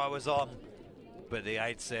pushover try was on. But the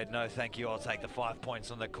 8 said, no thank you, I'll take the 5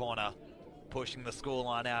 points on the corner. Pushing the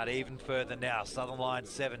scoreline out even further now. Southern Lions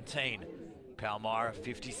 17, Palmyra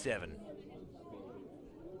 57.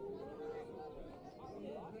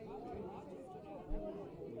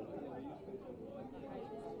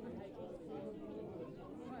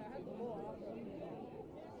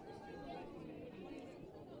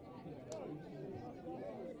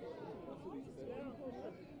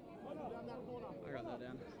 I got that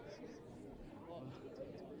down.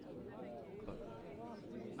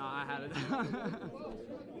 No, I had it.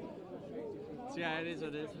 So yeah, it is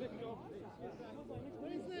what it is.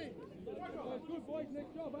 Good boys,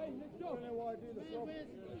 next job, eh? Next job. I don't know why I do this job.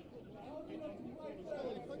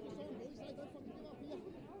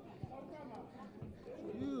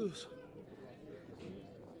 Yes.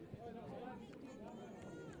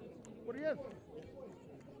 What do you have?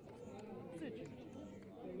 Sit.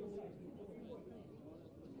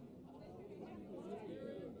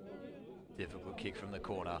 Difficult kick from the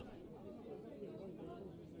corner.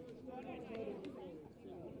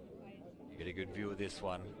 You get a good view of this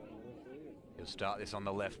one. He'll start this on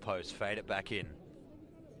the left post, fade it back in.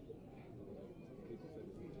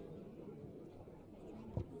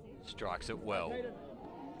 Strikes it well.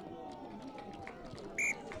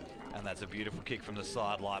 And that's a beautiful kick from the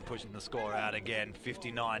sideline, pushing the score out again.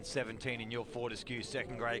 59-17 in your Fortescue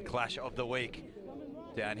second grade clash of the week.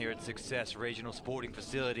 Down here at Success Regional Sporting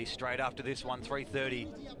Facility. Straight after this one, 3:30.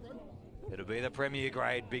 It'll be the Premier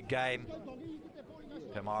Grade big game.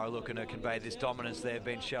 Palmyra looking to convey this dominance they've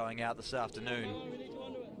been showing out this afternoon.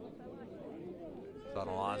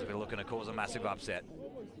 Southern Lions have been looking to cause a massive upset.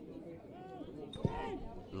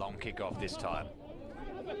 Long kick off this time.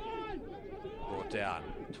 Brought down,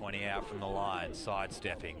 20 out from the line,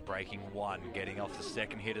 sidestepping, breaking one, getting off the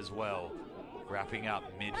second hit as well. Wrapping up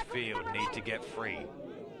midfield, need to get free.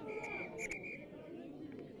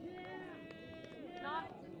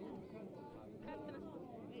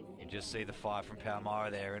 You just see the 5 from Palmyra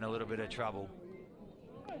there in a little bit of trouble.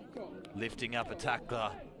 Lifting up a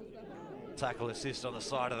tackler. Tackle assist on the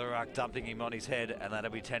side of the ruck, dumping him on his head, and that'll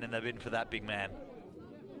be 10 in the bin for that big man.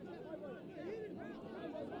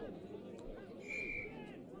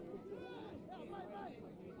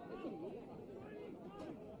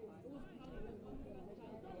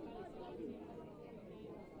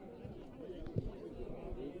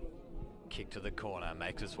 Kick to the corner,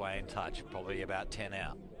 makes its way in touch, probably about 10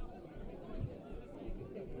 out.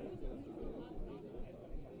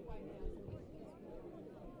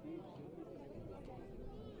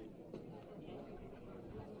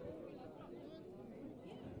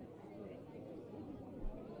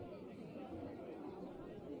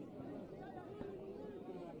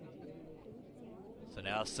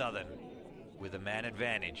 now Southern with a man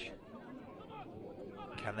advantage.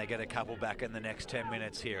 Can they get a couple back in the next 10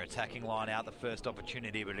 minutes here? Attacking line out the first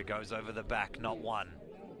opportunity, but it goes over the back, not one.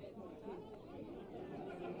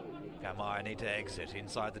 Palmyra need to exit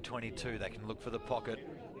inside the 22. They can look for the pocket.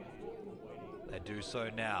 They do so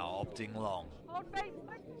now, opting long.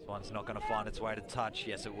 This one's not going to find its way to touch.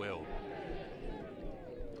 Yes, it will.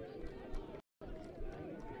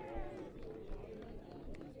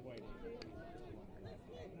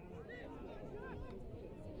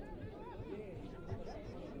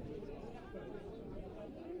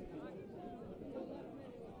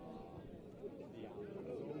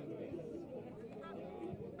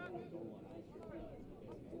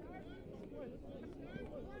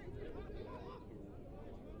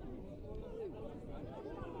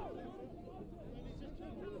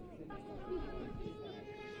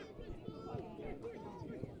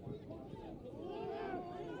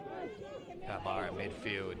 Palmyra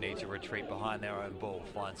midfield need to retreat behind their own ball,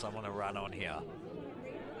 find someone to run on here.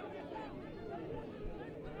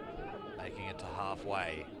 Making it to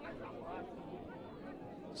halfway.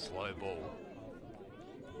 Slow ball.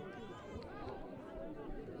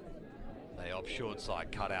 They opt short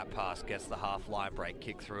side, cut out pass, gets the half line break,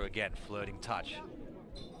 kick through again, flirting touch.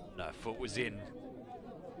 No, foot was in.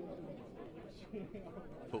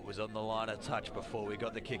 Foot was on the line of touch before we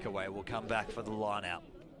got the kick away. We'll come back for the line out.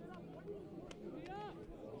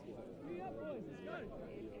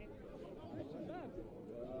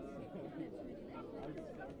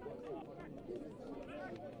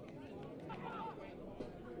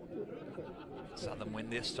 Southern win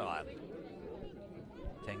this time.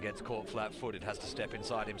 10 gets caught flat-footed, has to step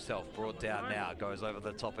inside himself. Brought down now, goes over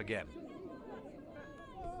the top again.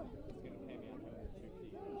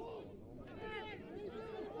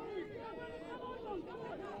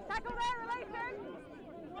 Tackle there, relation.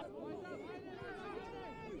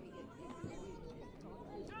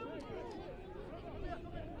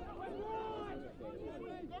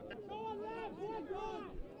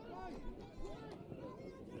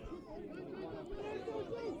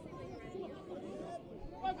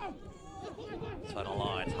 Tunnel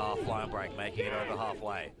lines, half line break, making it over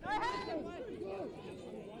halfway.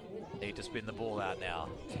 Need to spin the ball out now.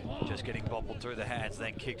 Just getting bobbled through the hands,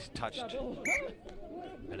 then kicked, touched.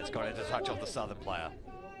 And it's got into touch off the Southern player.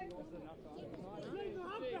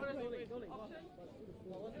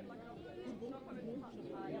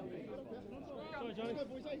 Sorry, Joe.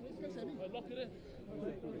 Lock it in.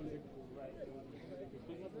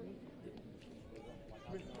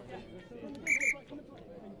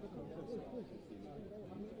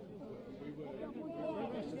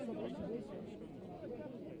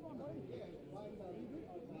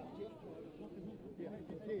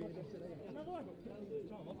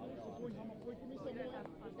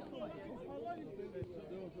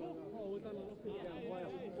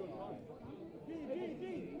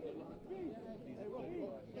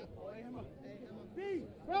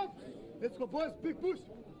 Let's go, boys. Big push.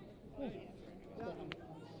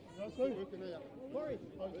 Corey,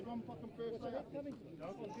 come fucking first. Second.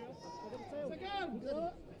 Don't ever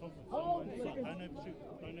shoot.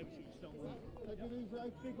 Take it easy.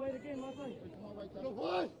 Big weight again, last night. Go,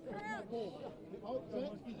 boys.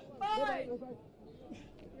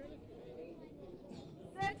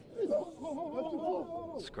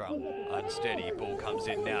 Scrum, unsteady, ball comes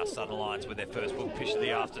in now. Southern Lions with their first ball pitch of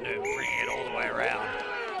the afternoon, bringing it all the way around.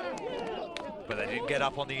 But they didn't get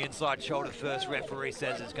up on the inside shoulder first. Referee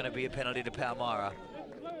says it's going to be a penalty to Palmyra.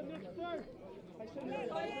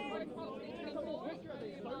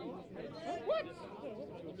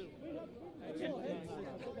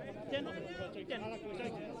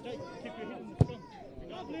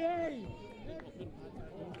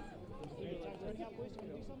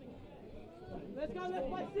 Let's go, let's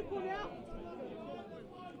play simple now.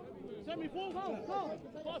 Send me full. Go.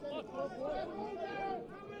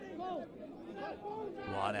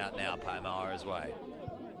 Line out now, Palmyra's way.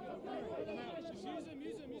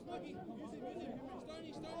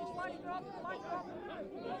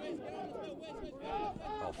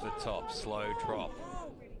 Off the top, slow drop.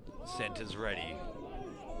 Centre's ready.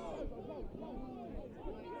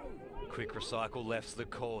 Quick recycle left's the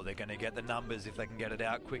call. They're going to get the numbers if they can get it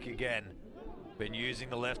out quick again. Been using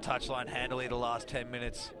the left touchline handily the last 10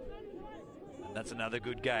 minutes. And that's another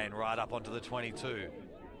good gain right up onto the 22.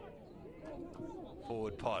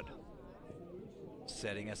 Forward pod.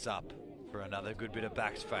 Setting us up for another good bit of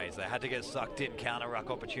backs phase. They had to get sucked in. Counter ruck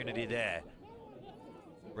opportunity there.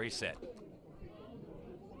 Reset.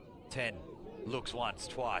 10. Looks once,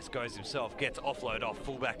 twice. Goes himself. Gets offload off.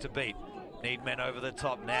 Fullback to beat. Need men over the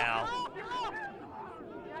top now.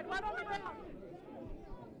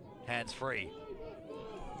 Hands free.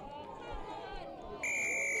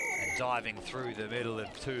 And diving through the middle of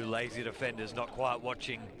two lazy defenders, not quite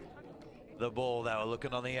watching the ball. They were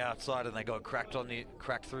looking on the outside and they got cracked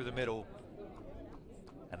through the middle.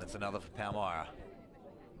 And it's another for Palmyra.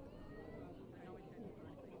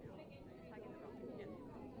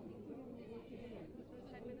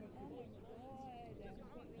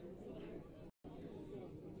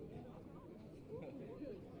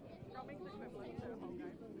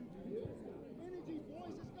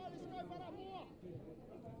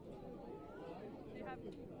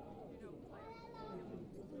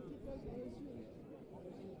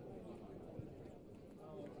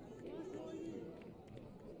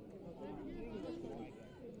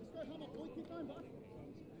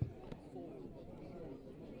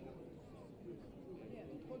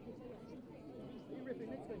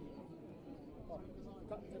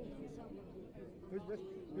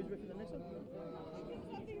 Who's ripping the next one?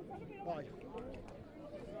 Right.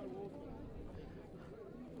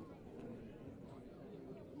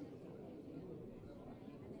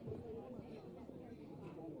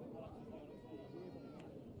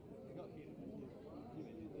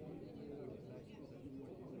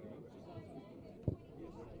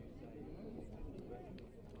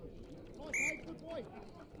 Good boy.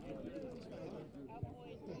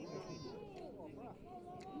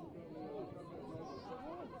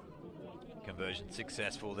 Conversion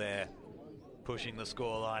successful there, pushing the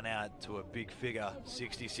scoreline out to a big figure,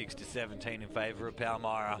 66-17 in favour of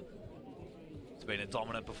Palmyra. It's been a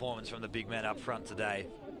dominant performance from the big men up front today.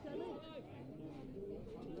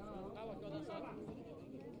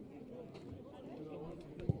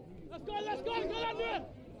 Let's go, Andrew!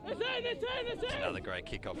 It's in! Another great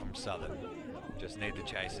kickoff from Southern. Just need the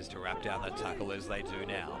chasers to wrap down the tackle as they do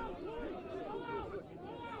now.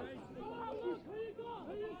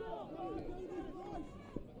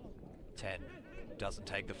 10 doesn't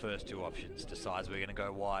take the first two options, decides we're going to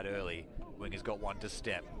go wide early. Winger's got one to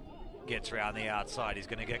step, gets around the outside, he's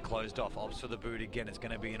going to get closed off, opts for the boot again. It's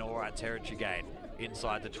going to be an alright territory gain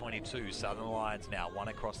inside the 22. Southern Lions now, one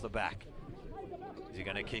across the back. Is he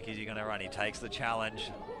going to kick, is he going to run? He takes the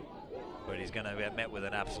challenge, but he's going to get met with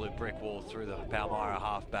an absolute brick wall through the Palmyra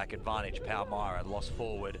halfback advantage. Palmyra lost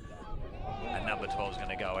forward, and number 12 is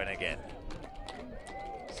going to go in again.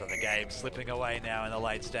 So the game's slipping away now in the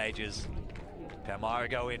late stages. Palmyra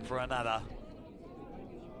go in for another.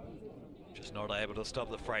 Just not able to stop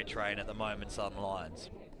the freight train at the moment, Southern Lions.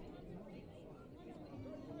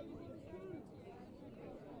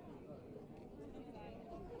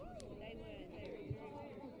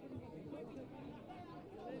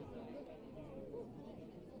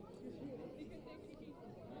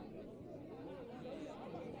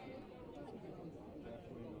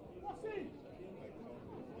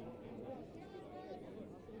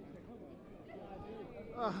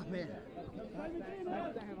 Oh, man.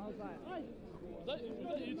 Was that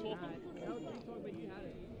you talking? No, I was talking, but you had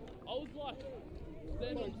it. I was like,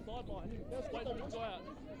 standing on the sideline, waiting for the guy out,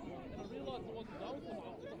 and I realised it wasn't done with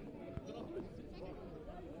someone.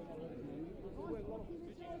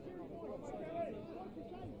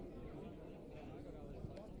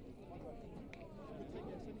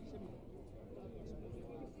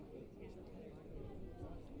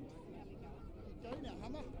 Go now,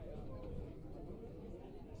 Hammer.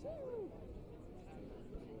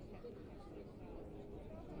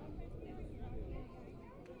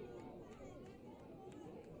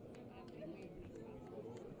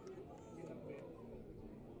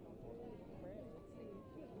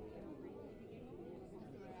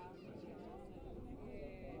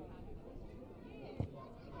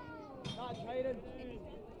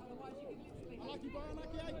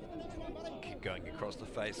 Kick going across the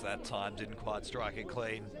face that time, didn't quite strike it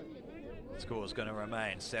clean. Score's going to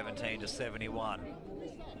remain 17-71.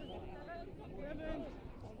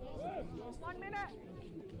 1 minute.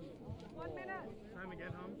 1 minute. Time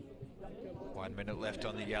again, home. 1 minute left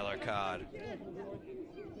on the yellow card.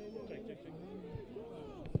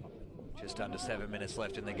 Just under 7 minutes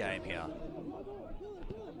left in the game here.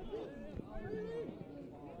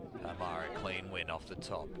 Palmyra clean win off the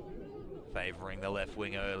top, favouring the left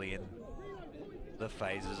wing early in the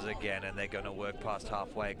phases again, and they're going to work past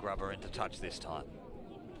halfway. Grubber into touch this time.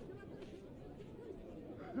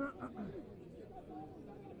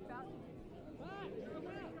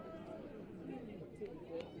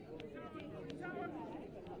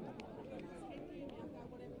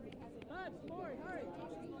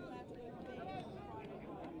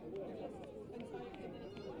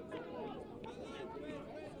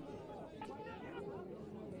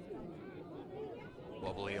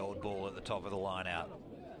 Wobbly old ball at the top of the line out.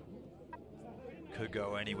 Could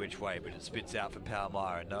go any which way, but it spits out for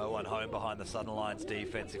Palmyra. No one home behind the Southern Lions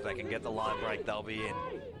defence. If they can get the line break, they'll be in.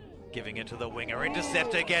 Giving it to the winger.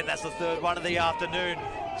 Intercept again. That's the third one of the afternoon.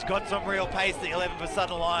 He's got some real pace, the 11 for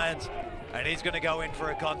Southern Lions. And he's going to go in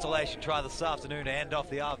for a consolation try this afternoon to end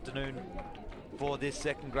off the afternoon for this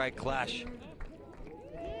second grade clash.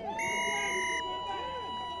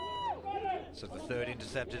 So the third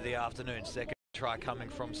intercept of the afternoon. Second try coming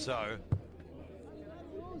from So.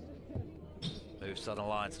 Move Southern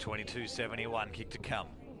Lions 22-71. Kick to come.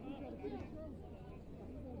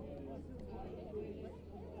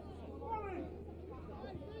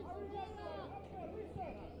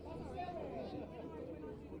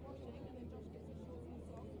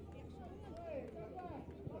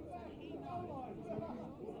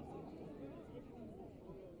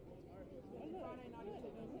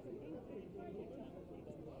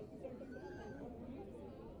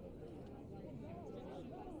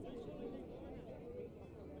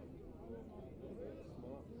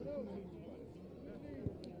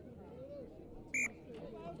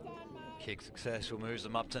 Kick successful, moves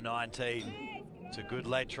them up to 19. It's a good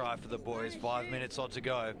late try for the boys. 5 minutes on to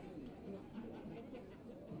go.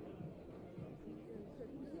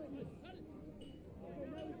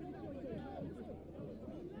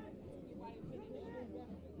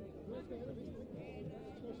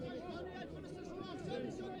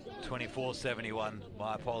 $24.71.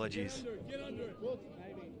 My apologies.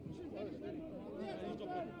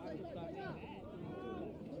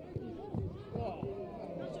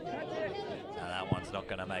 That one's not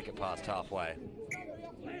going to make it past halfway.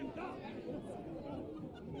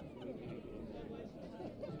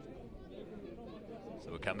 So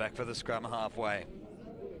we'll come back for the scrum halfway.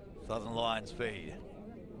 Southern Lions feed.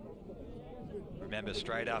 Remember,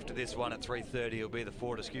 straight after this one at 3:30 will be the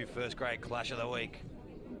Fortescue first grade clash of the week.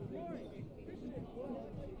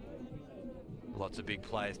 Lots of big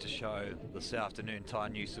players to show this afternoon. Ty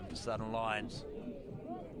Newsom for Southern Lions.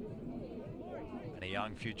 And a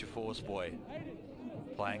young future force boy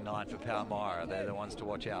playing 9 for Palmyra. They're the ones to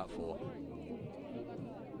watch out for.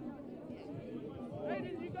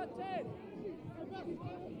 You got 10.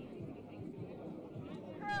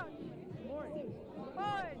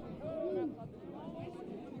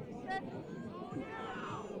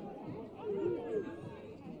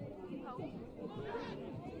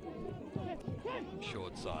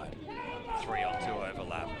 Short side. 3-on-2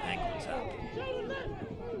 overlap. Ankle tap.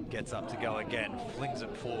 Gets up to go again. Flings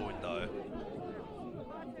it forward though.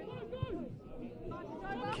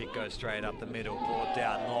 Kick goes straight up the middle. Brought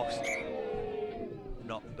down. Lost.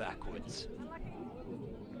 Knocked backwards.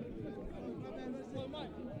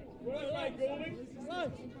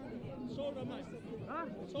 Shoulder, mate. Huh?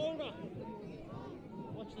 Shoulder.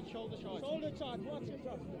 Watch the shoulder charge. Shoulder charge, watch it.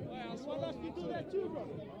 Wow, so let's do that too, bro.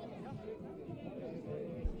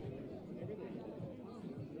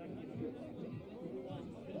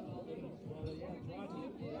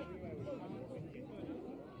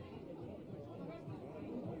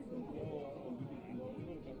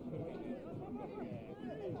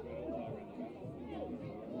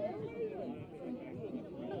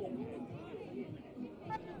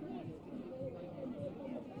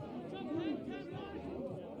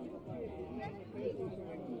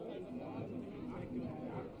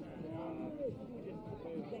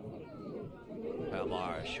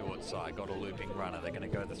 Palmyra short side, got a looping runner. They're going to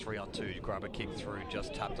go the 3-on-2, grab a kick through,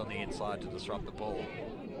 just tapped on the inside to disrupt the ball.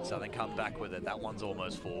 So they come back with it. That one's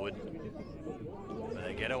almost forward. But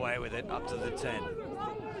they get away with it up to the 10.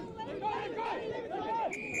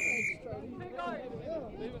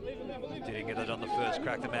 Didn't get it on the first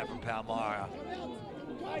crack. The man from Palmyra.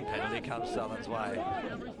 Penalty comes Southern's way.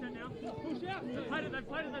 They've played it.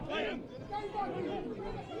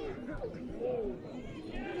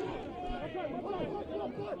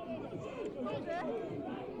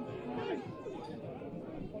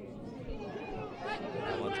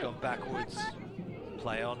 That one's gone backwards.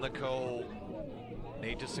 Play on the call.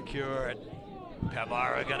 Need to secure it.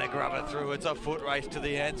 Palmyra going to grab it through. It's a foot race to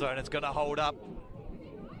the end zone. It's going to hold up.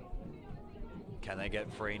 Can they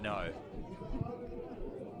get free? No.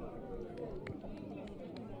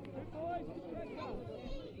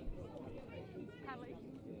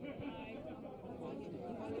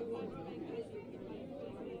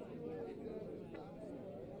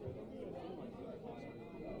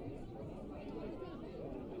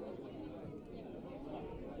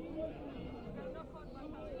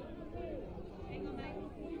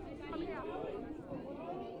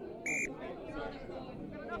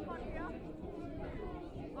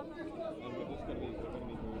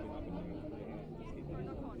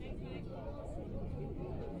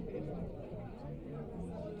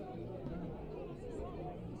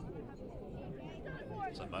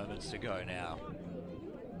 moments to go now.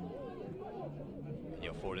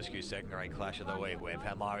 Your Fortescue second grade clash of the week, where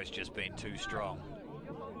Palmyra's just been too strong.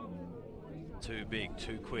 Too big,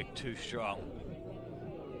 too quick, too strong.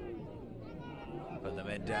 But the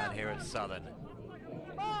men down here at Southern.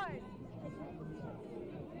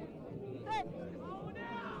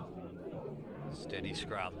 Steady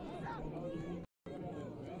scrum.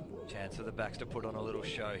 Chance for the backs to put on a little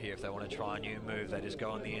show here. If they want to try a new move, they just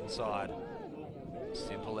go on the inside.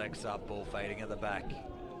 Simple X up, ball fading at the back.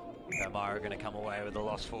 Palmyra are going to come away with the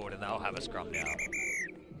loss forward, and they'll have a scrum now.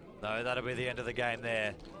 No, that'll be the end of the game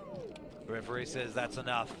there. The referee says that's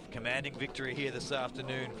enough. Commanding victory here this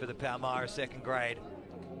afternoon for the Palmyra second grade.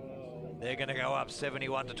 They're going to go up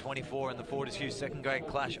 71-24 in the Fortescue second grade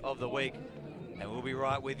clash of the week. And we'll be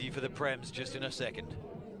right with you for the Prems just in a second.